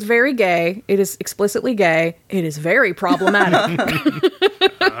 Look, it's very gay. It is explicitly gay. It is very problematic.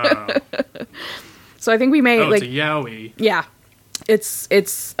 So I think we made it's a yaoi. Yeah,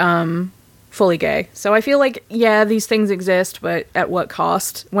 it's fully gay. So I feel like these things exist, but at what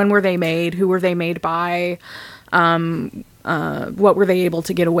cost? When were they made? Who were they made by? What were they able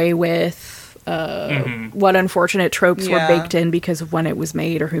to get away with? What unfortunate tropes were baked in because of when it was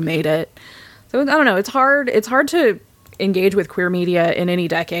made or who made it. So I don't know. It's hard to engage with queer media in any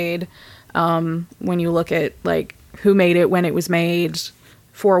decade when you look at like who made it, when it was made,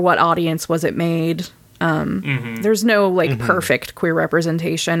 for what audience was it made. There's no like perfect queer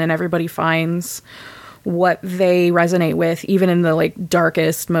representation, and everybody finds what they resonate with, even in the like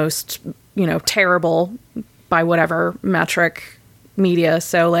darkest, most terrible by whatever metric media.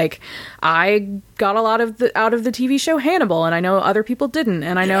 So like I got a lot of out of the TV show Hannibal, and I know other people didn't,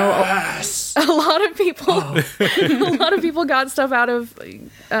 and I know a lot of people a lot of people got stuff out of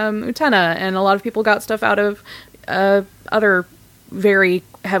Utena, and a lot of people got stuff out of other very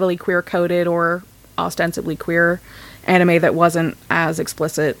heavily queer coded or ostensibly queer anime that wasn't as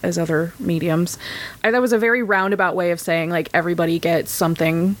explicit as other mediums. That was a very roundabout way of saying like everybody gets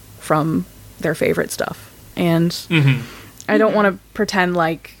something from their favorite stuff, and I don't want to pretend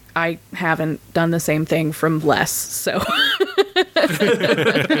like I haven't done the same thing from less, so.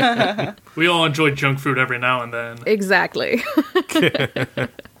 We all enjoy junk food every now and then. Exactly.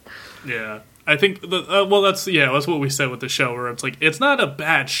 Yeah. I think, that's what we said with the show, where it's like, it's not a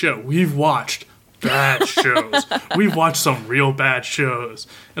bad show. We've watched bad shows. We've watched some real bad shows.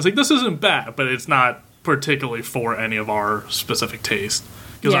 It's like, this isn't bad, but it's not particularly for any of our specific taste.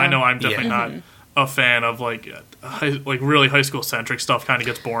 Because I know I'm definitely not a fan of like really high school centric stuff. Kind of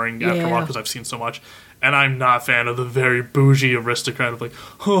gets boring after a while because I've seen so much, and I'm not a fan of the very bougie aristocrat of like,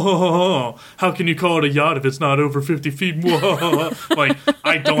 how can you call it a yacht if it's not over 50 feet? Like,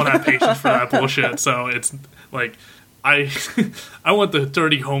 I don't have patience for that bullshit. So it's like I want the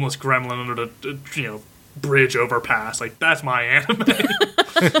dirty homeless gremlin under the bridge overpass. Like, that's my anime.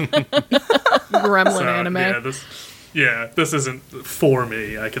 Gremlin anime. This isn't for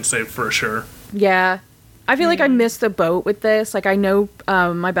me, I can say for sure. Yeah. I feel like I missed the boat with this. Like, I know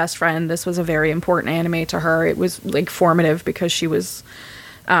my best friend, this was a very important anime to her. It was, like, formative because she was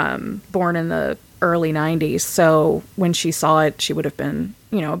born in the early 90s. So when she saw it, she would have been,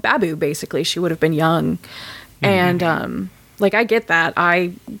 a babu, basically. She would have been young. And, I get that.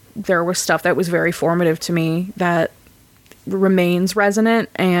 There was stuff that was very formative to me that remains resonant,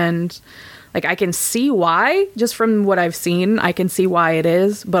 and... like, I can see why, just from what I've seen, I can see why it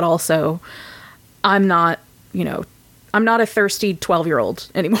is, but also, I'm not a thirsty 12-year-old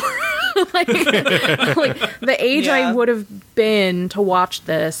anymore. like, the age I would have been to watch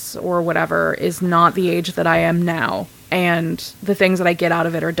this or whatever is not the age that I am now. And the things that I get out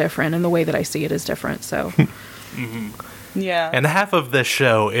of it are different, and the way that I see it is different, so... Yeah. And half of this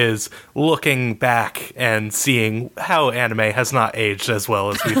show is looking back and seeing how anime has not aged as well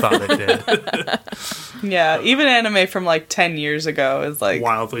as we thought it did. Yeah, even anime from like 10 years ago is like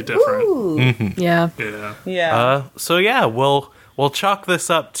wildly different. Yeah. Yeah. So yeah, we'll chalk this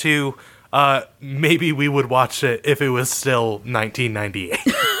up to maybe we would watch it if it was still 1998.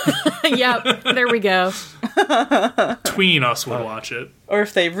 Yep, there we go. Tween us would watch it. Or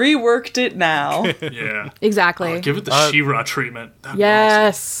if they reworked it now. Yeah. Exactly. Give it the She-Ra treatment. That'd be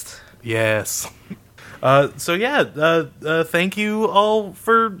yes. Yes. Thank you all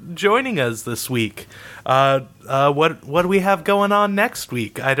for joining us this week. What do we have going on next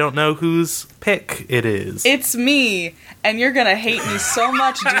week? I don't know whose pick it is. It's me, and you're gonna hate me so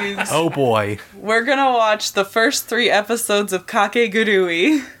much, dudes. Oh boy. We're gonna watch the first 3 episodes of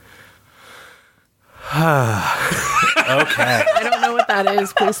Kakegurui. Okay. I don't know what that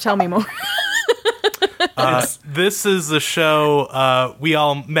is. Please tell me more. This is the show we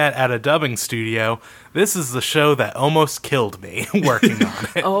all met at a dubbing studio. This is the show that almost killed me working on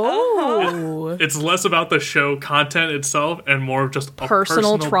it. Oh. It's less about the show content itself and more of just a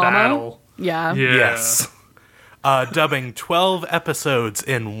Personal trauma? battle. Yeah. Yeah. Yes. Dubbing 12 episodes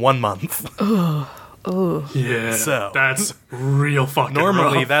in 1 month. Yeah. So, that's real fucking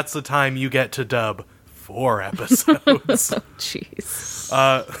normally rough. that's the time you get to dub 4 episodes. Jeez.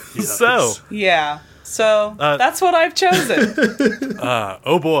 So, Yeah. So, that's what I've chosen.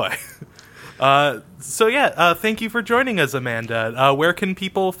 oh boy. Thank you for joining us, Amanda. Where can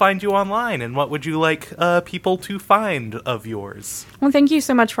people find you online, and what would you like people to find of yours? Well, thank you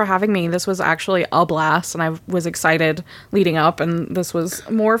so much for having me. This was actually a blast, and I was excited leading up, and this was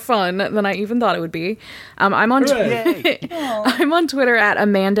more fun than I even thought it would be. I'm on I'm on Twitter at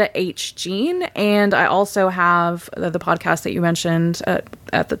Amanda H. Jean, and I also have the podcast that you mentioned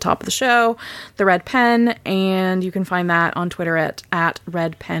at the top of the show, The Red Pen, and you can find that on Twitter at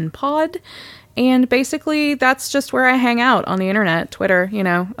Red Pen Pod. And basically, that's just where I hang out on the internet. Twitter, you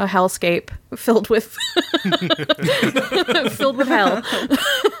know, a hellscape filled with filled with hell.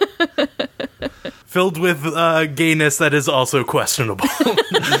 Filled with gayness that is also questionable.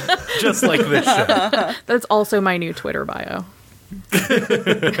 Just like this show. That's also my new Twitter bio.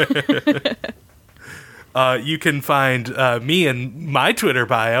 You can find me in my Twitter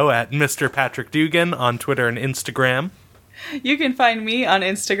bio at Mr. Patrick Dugan on Twitter and Instagram. You can find me on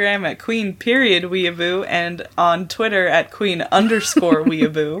Instagram at Queen.Weeaboo and on Twitter at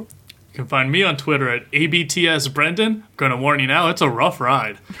Queen_Weeaboo. You can find me on Twitter at ABTSBrendan. I'm going to warn you now, it's a rough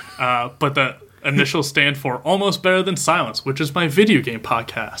ride. But the initials stand for Almost Better Than Silence, which is my video game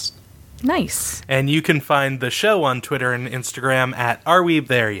podcast. Nice. And you can find the show on Twitter and Instagram at Are We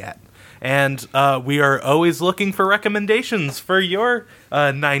There Yet? And we are always looking for recommendations for your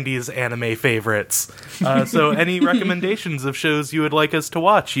 90s anime favorites. So any recommendations of shows you would like us to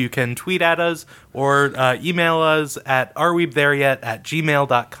watch, you can tweet at us or email us at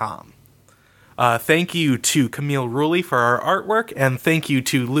arewethereyet@gmail.com. Thank you to Camille Ruley for our artwork, and thank you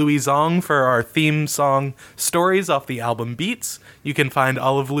to Louis Zong for our theme song Stories off the album Beats. You can find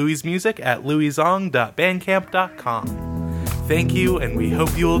all of Louis' music at louiszong.bandcamp.com. Thank you, and we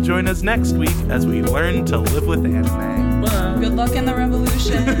hope you will join us next week as we learn to live with anime. Good luck in the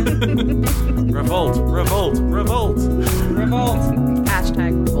revolution. Revolt, revolt, revolt. Revolt.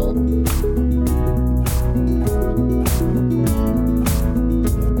 #revolt.